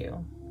say to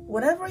you.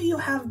 Whatever you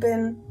have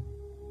been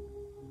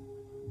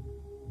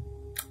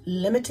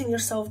limiting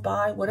yourself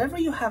by, whatever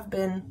you have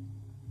been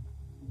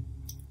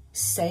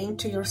saying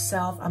to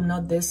yourself, I'm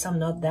not this, I'm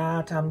not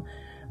that, I'm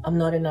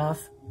not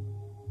enough.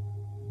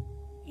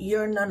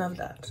 You're none of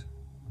that.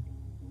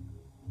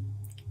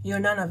 You're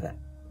none of it.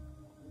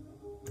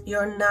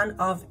 You're none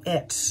of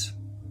it.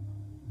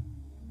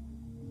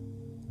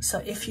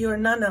 So if you're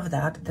none of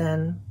that,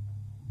 then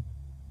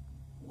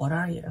what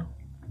are you?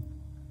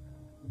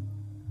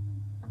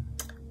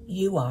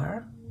 You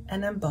are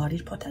an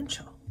embodied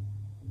potential.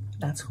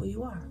 That's who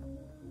you are.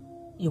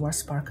 You are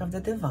spark of the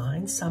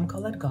divine. Some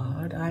call it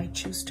God. I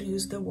choose to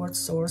use the word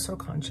source or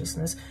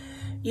consciousness.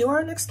 You are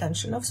an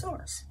extension of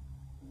source.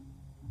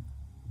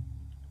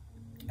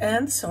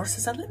 And source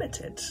is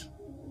unlimited.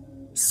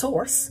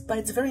 Source, by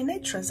its very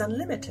nature, is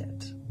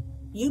unlimited.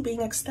 You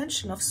being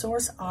extension of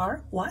source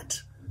are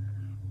what?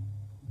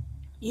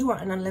 You are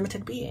an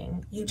unlimited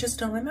being. You just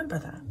don't remember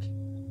that.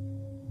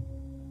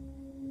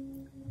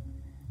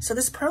 So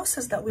this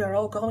process that we are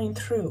all going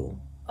through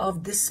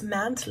of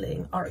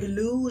dismantling our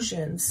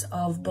illusions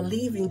of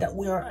believing that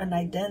we are an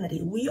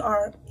identity, we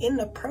are in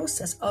the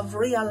process of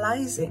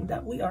realizing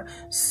that we are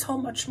so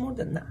much more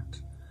than that.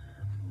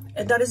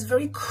 And that is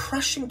very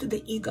crushing to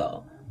the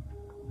ego.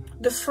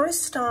 The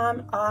first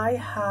time I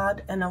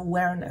had an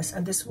awareness,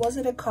 and this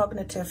wasn't a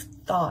cognitive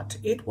thought,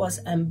 it was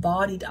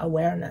embodied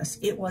awareness.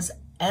 It was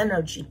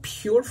energy,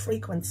 pure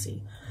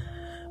frequency.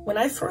 When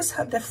I first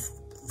had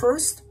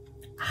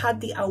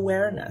the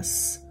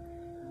awareness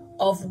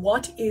of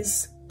what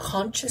is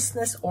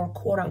consciousness or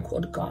quote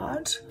unquote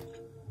God,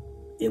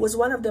 it was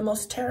one of the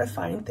most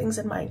terrifying things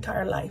in my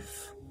entire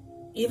life.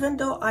 Even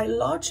though I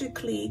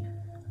logically,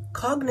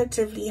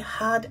 cognitively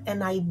had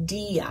an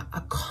idea,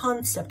 a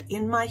concept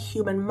in my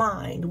human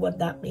mind what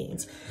that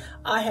means,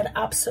 I had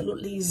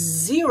absolutely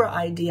zero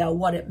idea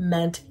what it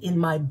meant in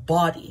my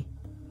body.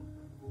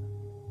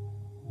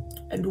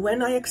 And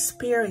when I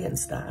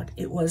experienced that,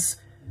 it was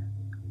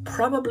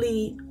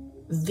probably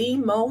the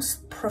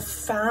most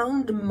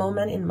profound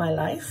moment in my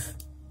life,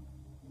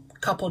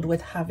 coupled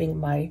with having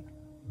my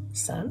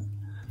son,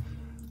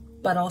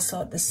 but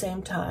also at the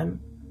same time,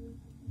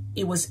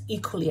 it was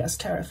equally as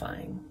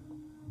terrifying.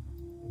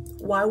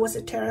 Why was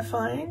it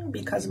terrifying?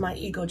 Because my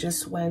ego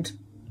just went,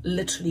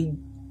 literally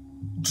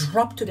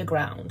dropped to the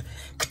ground.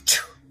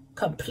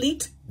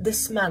 Complete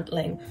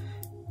dismantling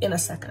in a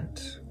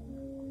second.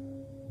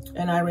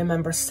 And I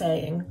remember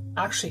saying,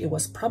 actually it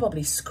was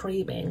probably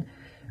screaming,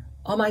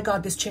 oh my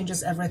God, this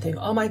changes everything.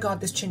 Oh my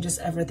God, this changes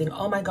everything.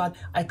 Oh my God,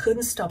 I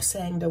couldn't stop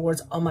saying the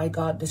words, oh my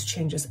God, this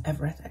changes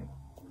everything.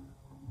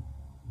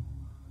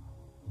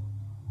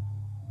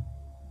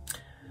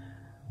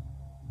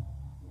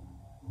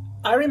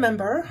 I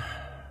remember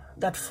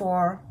that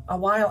for a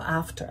while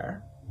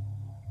after,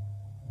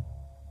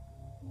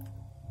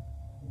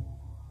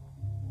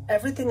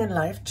 everything in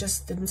life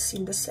just didn't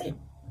seem the same.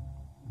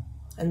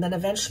 And then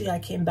eventually I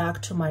came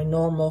back to my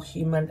normal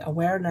human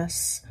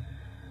awareness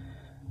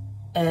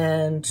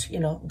and, you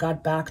know,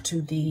 got back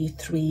to the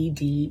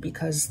 3D,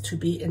 because to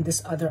be in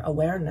this other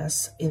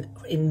awareness,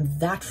 in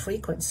that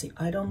frequency,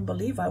 I don't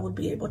believe I would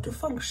be able to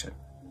function.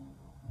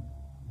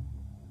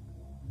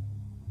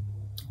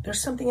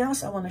 There's something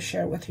else I want to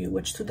share with you,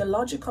 which to the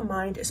logical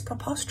mind is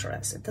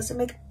preposterous. It doesn't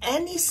make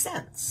any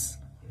sense.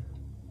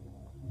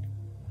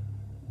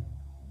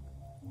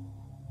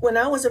 When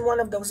I was in one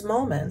of those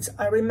moments,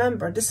 I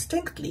remember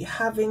distinctly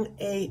having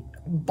a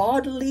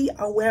bodily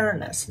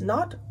awareness,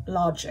 not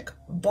logic,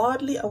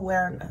 bodily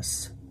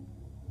awareness,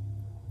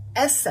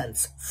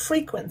 essence,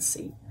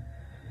 frequency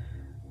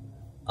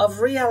of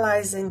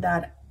realizing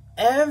that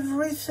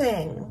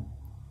everything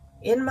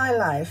in my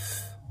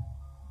life,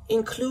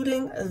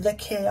 including the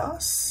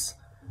chaos,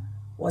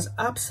 was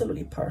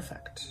absolutely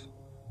perfect.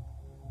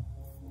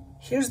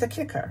 Here's the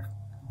kicker.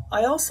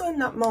 I also, in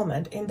that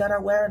moment, in that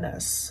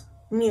awareness,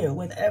 knew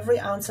with every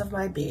ounce of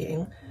my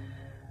being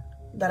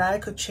that I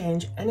could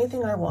change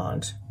anything I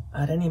want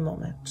at any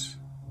moment.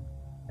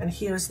 And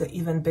here's the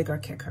even bigger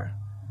kicker.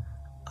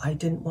 I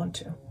didn't want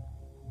to.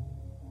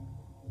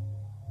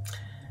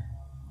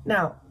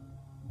 Now,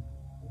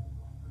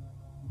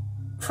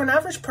 for an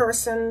average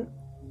person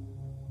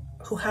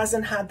who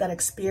hasn't had that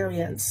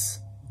experience,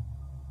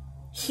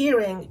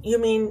 hearing, you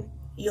mean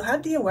you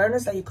had the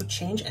awareness that you could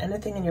change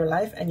anything in your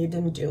life and you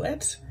didn't do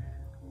it?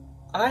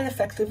 I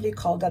effectively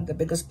call that the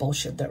biggest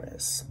bullshit there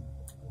is.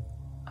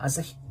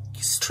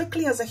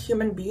 Strictly as a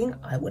human being,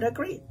 I would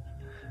agree,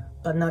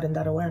 but not in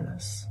that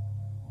awareness.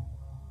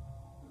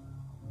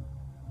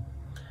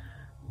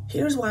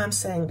 Here's why I'm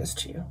saying this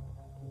to you.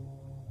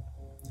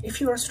 If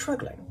you are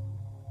struggling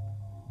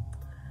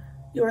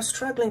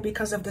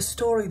because of the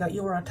story that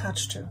you are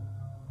attached to.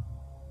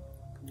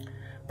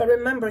 But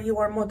remember, you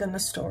are more than a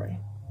story.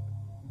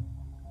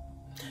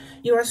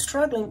 You are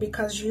struggling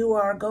because you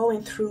are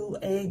going through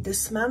a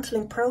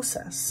dismantling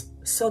process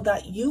so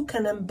that you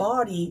can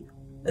embody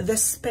the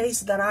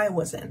space that I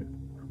was in.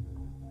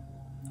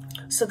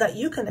 So that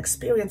you can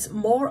experience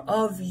more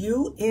of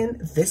you in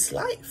this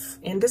life,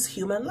 in this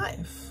human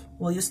life.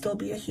 Will you still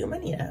be a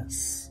human?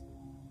 Yes.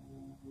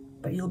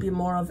 But you'll be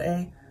more of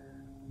a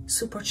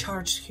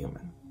supercharged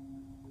human.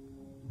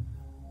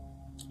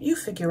 You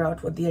figure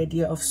out what the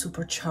idea of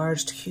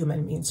supercharged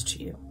human means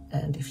to you,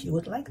 and if you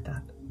would like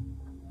that.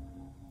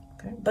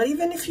 Okay? But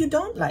even if you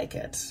don't like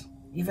it,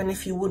 even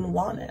if you wouldn't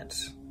want it,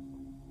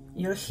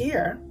 you're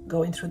here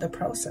going through the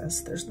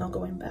process. There's no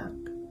going back.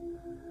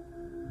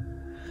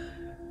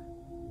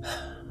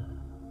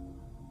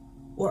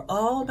 We're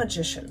all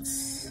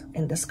magicians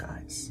in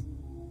disguise.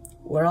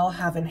 We all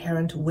have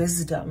inherent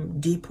wisdom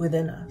deep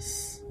within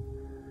us.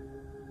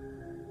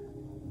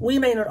 We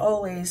may not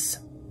always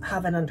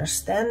have an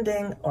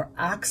understanding or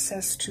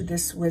access to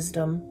this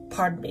wisdom.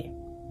 Pardon me,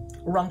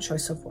 wrong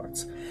choice of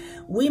words.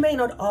 We may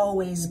not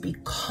always be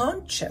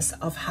conscious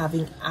of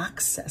having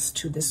access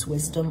to this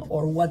wisdom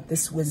or what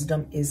this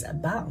wisdom is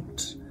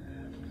about.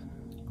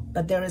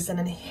 But there is an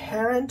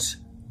inherent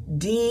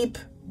deep,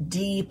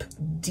 deep,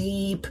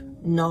 deep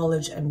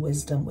knowledge and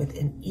wisdom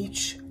within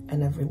each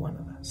and every one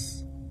of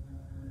us.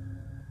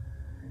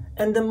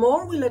 And the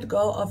more we let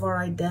go of our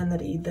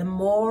identity, the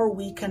more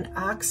we can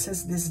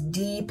access this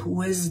deep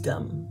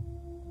wisdom.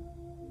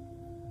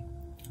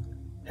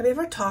 Have you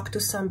ever talked to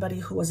somebody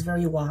who was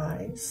very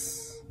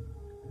wise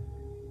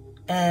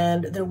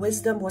and their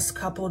wisdom was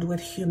coupled with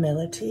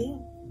humility,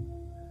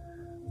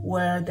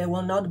 where they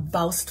will not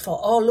boastful,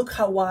 oh, look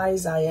how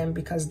wise I am,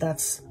 because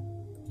that's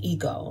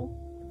ego.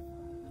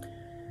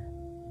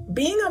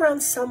 Being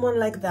around someone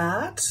like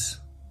that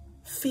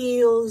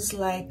feels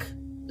like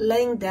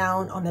laying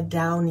down on a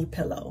downy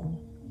pillow.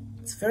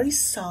 It's very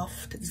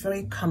soft, it's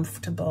very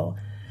comfortable,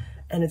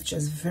 and it's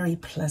just very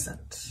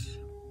pleasant.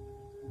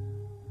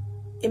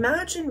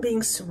 Imagine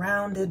being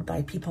surrounded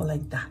by people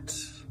like that.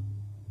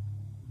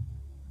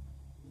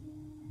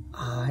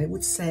 I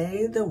would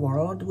say the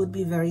world would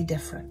be very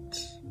different.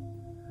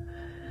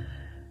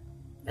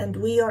 And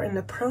we are in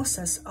the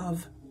process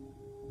of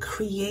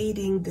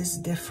creating this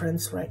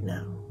difference right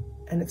now.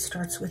 And it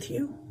starts with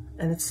you,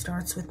 and it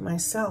starts with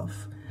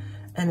myself,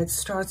 and it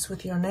starts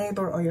with your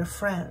neighbor or your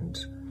friend.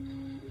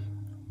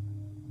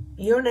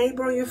 Your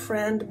neighbor or your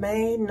friend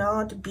may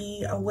not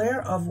be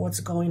aware of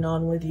what's going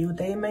on with you.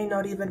 They may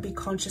not even be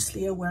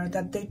consciously aware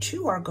that they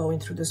too are going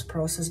through this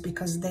process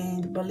because their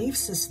belief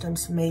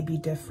systems may be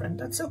different.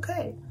 That's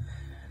okay.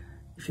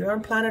 If you're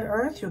on planet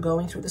Earth, you're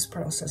going through this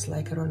process,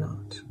 like it or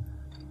not.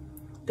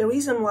 The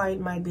reason why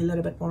it might be a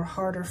little bit more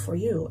harder for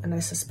you, and I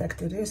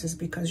suspect it is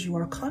because you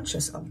are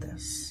conscious of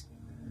this.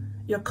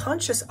 You're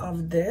conscious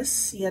of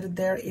this, yet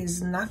there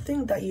is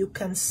nothing that you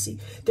can see.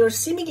 There's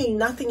seemingly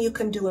nothing you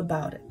can do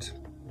about it.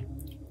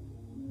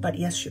 But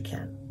yes, you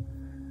can.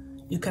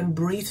 You can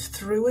breathe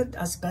through it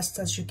as best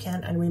as you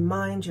can and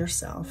remind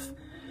yourself,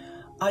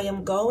 I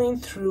am going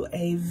through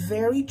a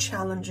very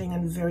challenging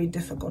and very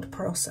difficult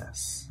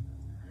process.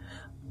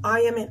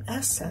 I am in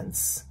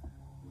essence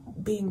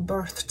being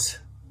birthed.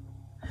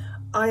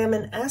 I am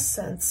in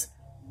essence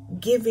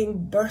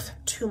giving birth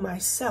to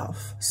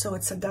myself. So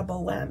it's a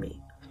double whammy.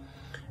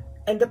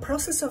 And the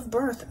process of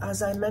birth,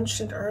 as I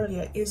mentioned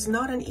earlier, is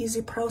not an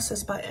easy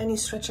process by any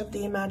stretch of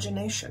the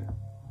imagination.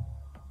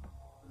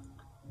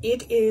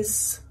 It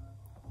is,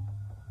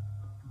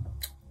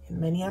 in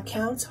many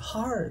accounts,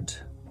 hard,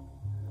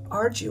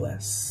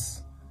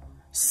 arduous,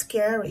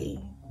 scary,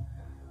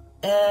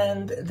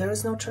 and there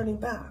is no turning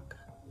back.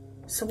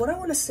 So what I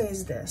want to say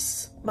is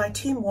this. My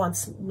team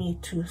wants me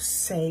to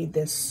say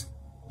this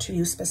to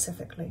you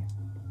specifically.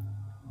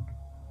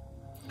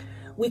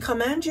 We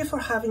commend you for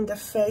having the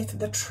faith,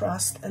 the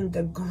trust, and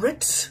the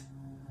grit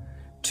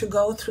to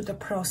go through the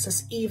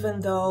process,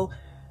 even though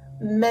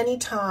many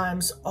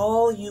times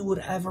all you would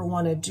ever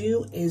want to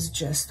do is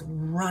just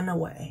run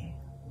away.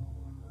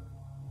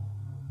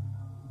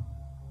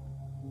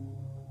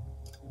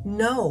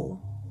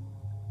 Know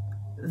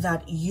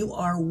that you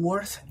are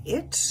worth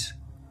it,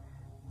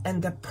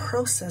 and the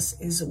process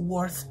is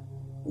worth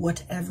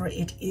whatever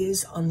it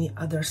is on the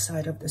other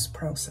side of this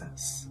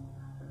process.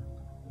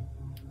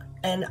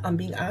 And I'm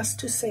being asked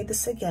to say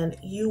this again.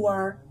 You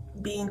are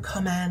being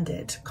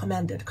commanded.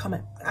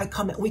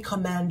 We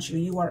command you.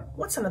 You are,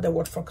 what's another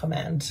word for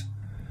command?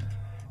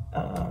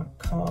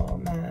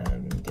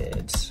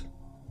 Commanded.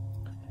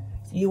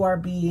 You are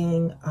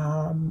being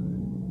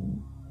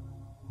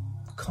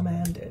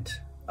commanded.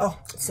 Oh,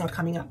 it's not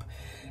coming up.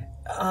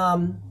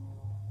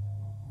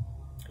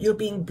 You're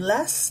being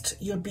blessed.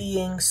 You're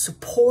being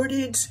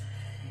supported.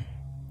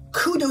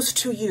 Kudos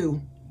to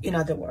you, in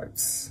other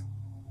words.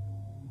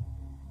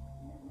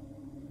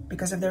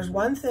 Because if there's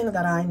one thing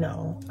that I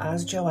know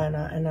as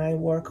Joanna, and I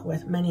work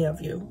with many of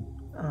you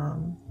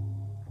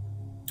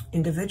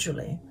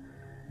individually,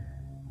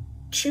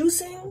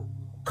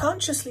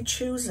 consciously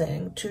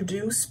choosing to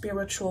do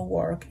spiritual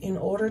work in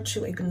order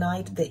to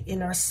ignite the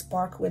inner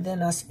spark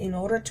within us, in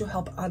order to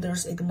help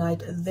others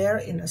ignite their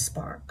inner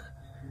spark.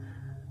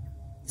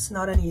 It's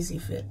not an easy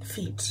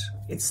feat.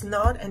 It's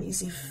not an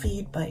easy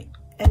feat by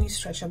any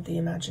stretch of the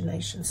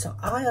imagination. So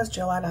I, as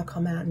Joanna,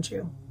 command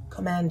you.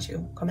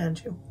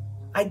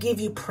 I give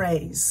you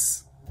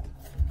praise.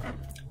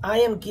 I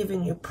am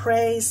giving you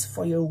praise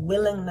for your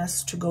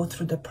willingness to go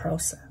through the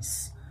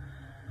process.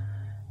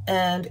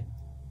 And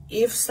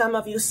if some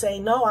of you say,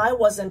 no, I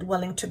wasn't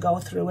willing to go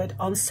through it,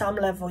 on some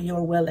level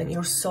you're willing,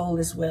 your soul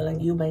is willing.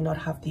 You may not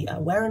have the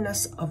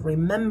awareness of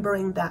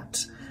remembering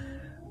that,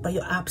 but you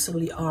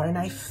absolutely are. And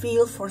I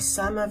feel for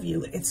some of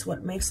you, it's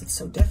what makes it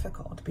so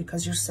difficult,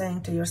 because you're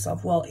saying to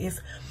yourself, well, if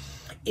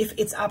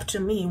it's up to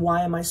me,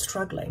 why am I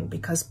struggling?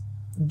 Because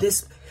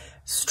this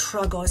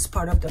struggle is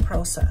part of the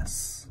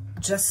process.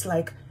 Just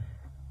like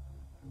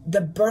the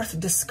birth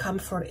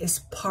discomfort is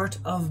part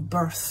of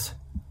birth.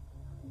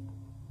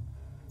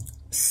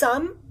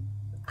 Some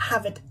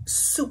have it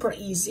super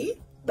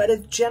easy, but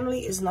it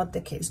generally is not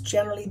the case.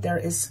 Generally, there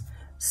is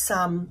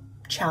some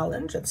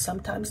challenge, and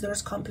sometimes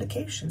there's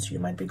complications. You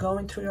might be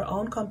going through your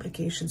own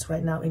complications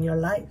right now in your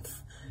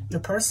life, your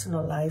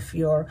personal life,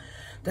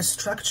 the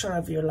structure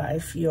of your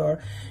life,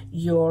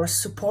 your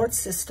support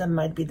system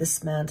might be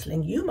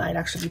dismantling. You might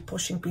actually be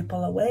pushing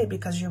people away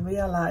because you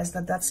realize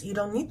that you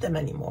don't need them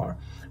anymore.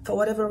 For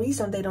whatever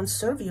reason, they don't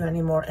serve you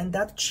anymore, and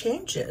that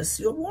changes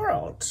your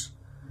world.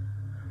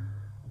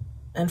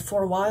 And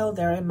for a while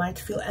there, it might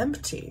feel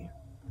empty.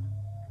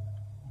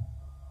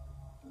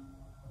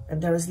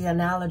 And there is the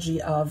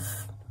analogy of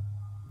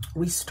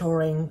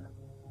restoring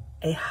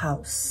a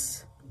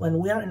house. When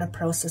we are in a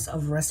process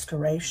of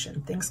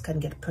restoration, things can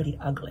get pretty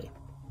ugly.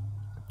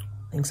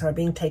 Things are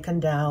being taken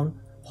down,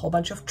 a whole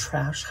bunch of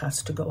trash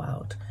has to go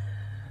out.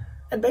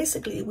 And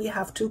basically, we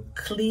have to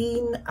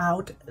clean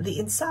out the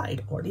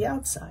inside or the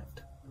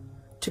outside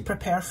to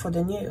prepare for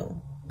the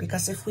new.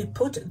 Because if we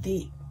put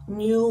the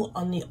new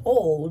on the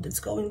old, it's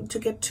going to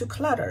get too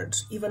cluttered,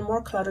 even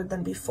more cluttered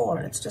than before,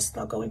 and it's just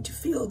not going to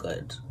feel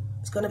good.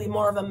 It's going to be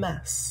more of a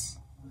mess.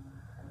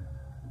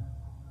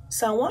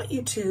 So I want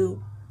you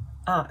to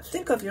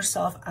think of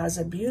yourself as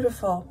a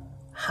beautiful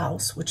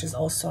house, which is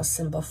also a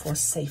symbol for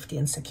safety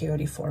and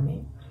security for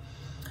me,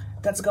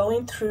 that's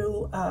going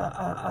through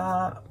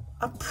a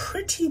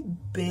pretty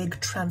big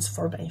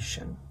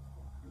transformation.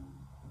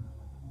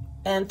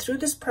 And through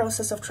this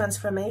process of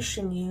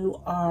transformation, you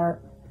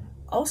are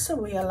also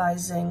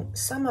realizing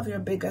some of your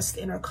biggest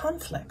inner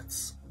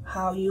conflicts,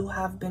 how you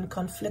have been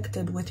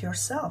conflicted with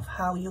yourself,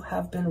 how you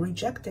have been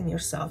rejecting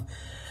yourself,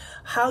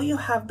 how you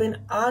have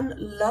been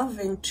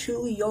unloving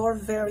to your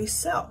very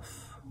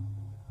self.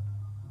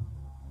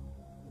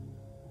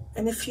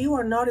 And if you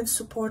are not in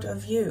support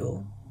of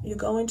you, you're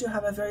going to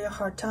have a very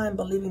hard time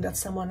believing that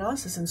someone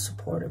else is in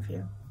support of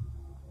you.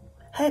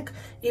 Heck,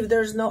 if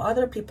there's no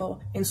other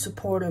people in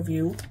support of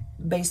you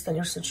based on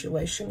your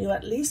situation, you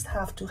at least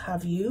have to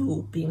have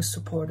you being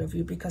supportive of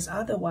you, because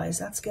otherwise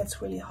that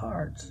gets really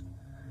hard.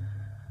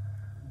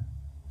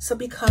 So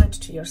be kind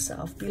to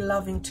yourself, be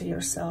loving to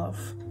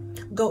yourself.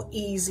 Go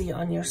easy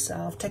on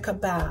yourself. Take a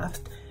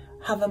bath,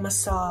 have a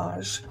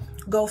massage,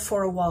 go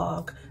for a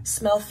walk,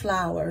 smell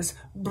flowers,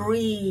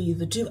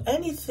 breathe, do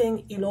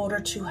anything in order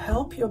to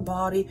help your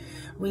body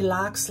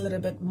relax a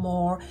little bit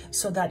more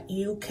so that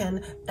you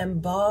can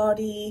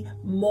embody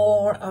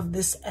more of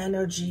this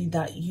energy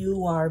that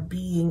you are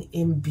being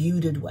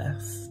imbued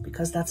with,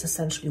 because that's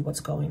essentially what's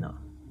going on.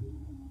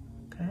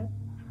 Okay?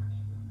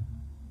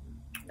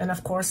 And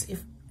of course,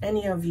 if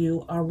any of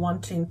you are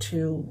wanting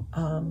to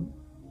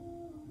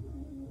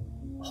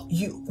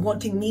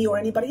wanting me or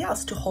anybody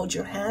else to hold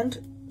your hand,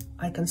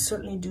 I can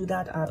certainly do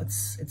that.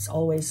 It's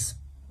always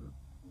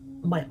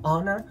my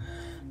honor.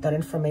 That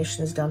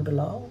information is down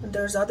below. And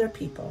there's other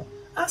people.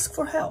 Ask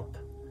for help.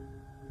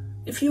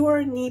 If you are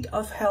in need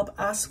of help,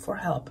 ask for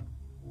help.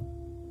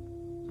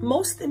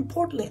 Most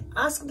importantly,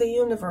 ask the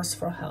universe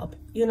for help.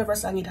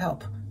 Universe, I need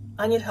help.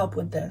 I need help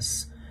with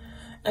this.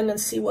 And then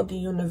see what the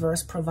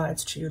universe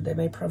provides to you. They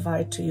may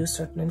provide to you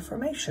certain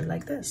information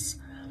like this.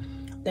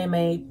 They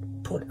may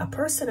put a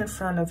person in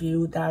front of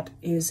you that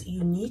is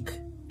unique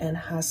and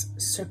has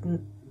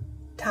certain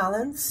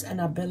talents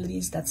and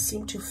abilities that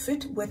seem to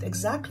fit with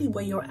exactly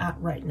where you're at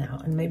right now.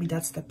 And maybe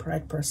that's the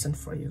right person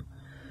for you.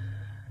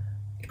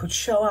 It could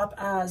show up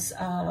as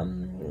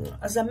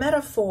a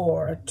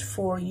metaphor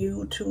for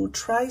you to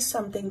try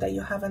something that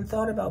you haven't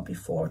thought about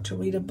before, to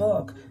read a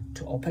book,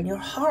 to open your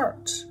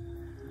heart.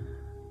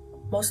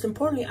 Most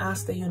importantly,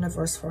 ask the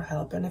universe for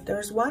help. And if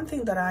there's one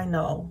thing that I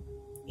know,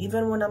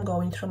 even when I'm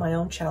going through my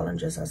own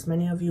challenges, as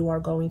many of you are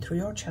going through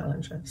your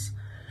challenges,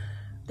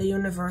 the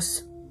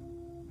universe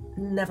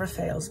never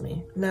fails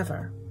me,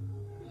 never.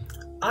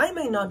 I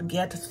may not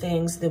get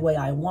things the way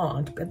I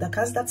want, but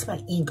because that's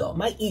my ego.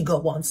 My ego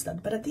wants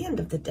that. But at the end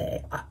of the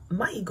day,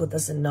 my ego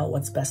doesn't know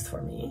what's best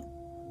for me.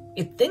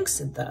 It thinks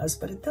it does,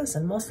 but it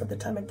doesn't. Most of the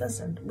time it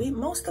doesn't.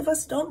 Most of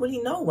us don't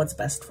really know what's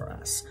best for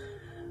us.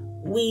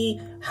 We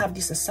have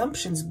these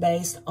assumptions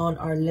based on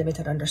our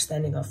limited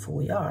understanding of who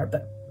we are,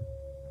 but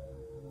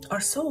our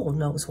soul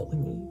knows what we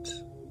need.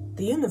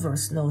 The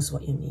universe knows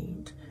what you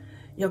need.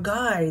 Your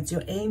guides,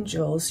 your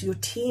angels, your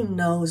team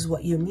knows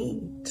what you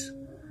need.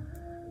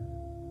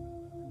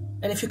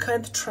 And if you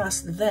can't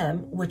trust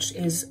them, which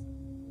is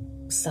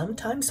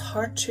sometimes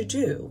hard to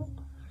do,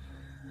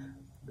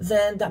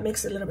 then that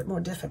makes it a little bit more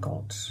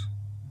difficult.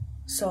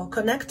 So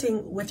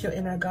connecting with your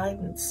inner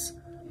guidance,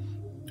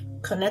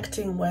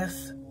 connecting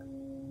with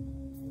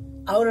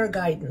outer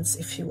guidance,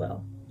 if you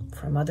will,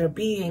 from other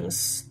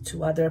beings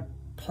to other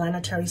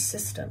planetary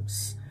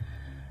systems,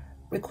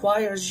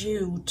 requires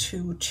you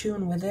to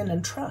tune within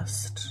and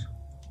trust.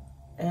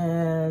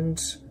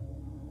 And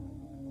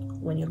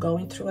when you're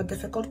going through a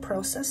difficult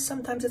process,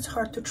 sometimes it's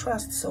hard to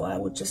trust. So I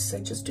would just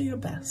say, just do your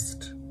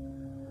best.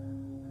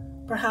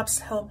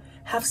 Perhaps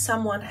have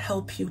someone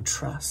help you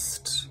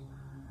trust,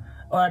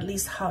 or at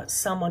least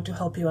someone to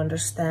help you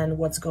understand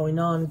what's going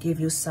on, give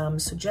you some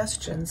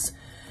suggestions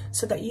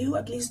so that you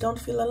at least don't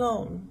feel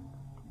alone,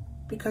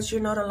 because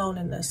you're not alone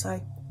in this.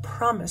 I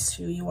promise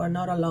you, you are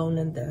not alone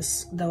in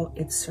this, though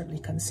it certainly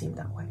can seem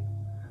that way.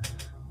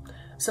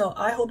 So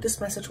I hope this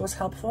message was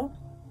helpful.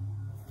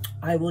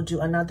 I will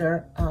do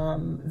another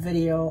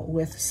video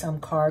with some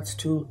cards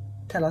to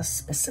tell us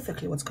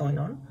specifically what's going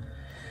on,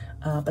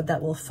 but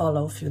that will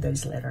follow a few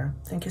days later.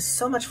 Thank you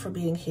so much for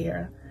being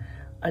here.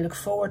 I look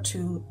forward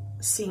to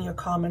seeing your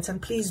comments,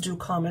 and please do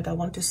comment. I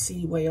want to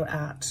see where you're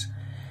at.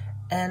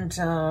 And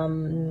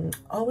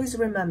always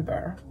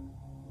remember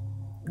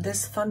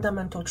this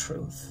fundamental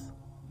truth.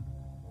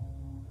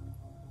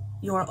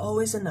 You are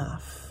always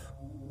enough.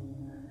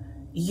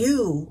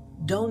 You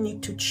don't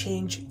need to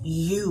change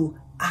you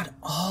at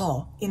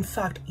all. In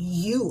fact,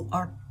 you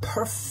are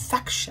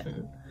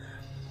perfection.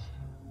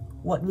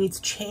 What needs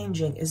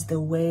changing is the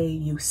way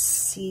you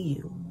see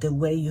you, the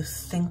way you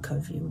think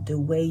of you, the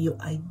way you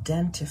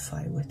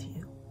identify with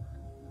you.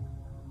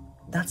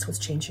 That's what's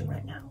changing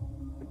right now.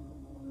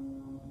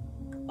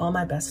 All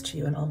my best to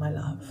you and all my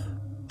love.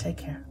 Take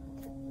care.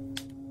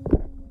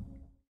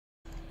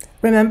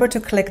 Remember to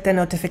click the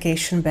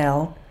notification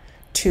bell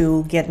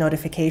to get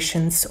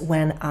notifications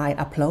when I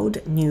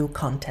upload new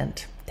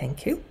content.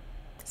 Thank you.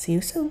 See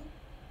you soon.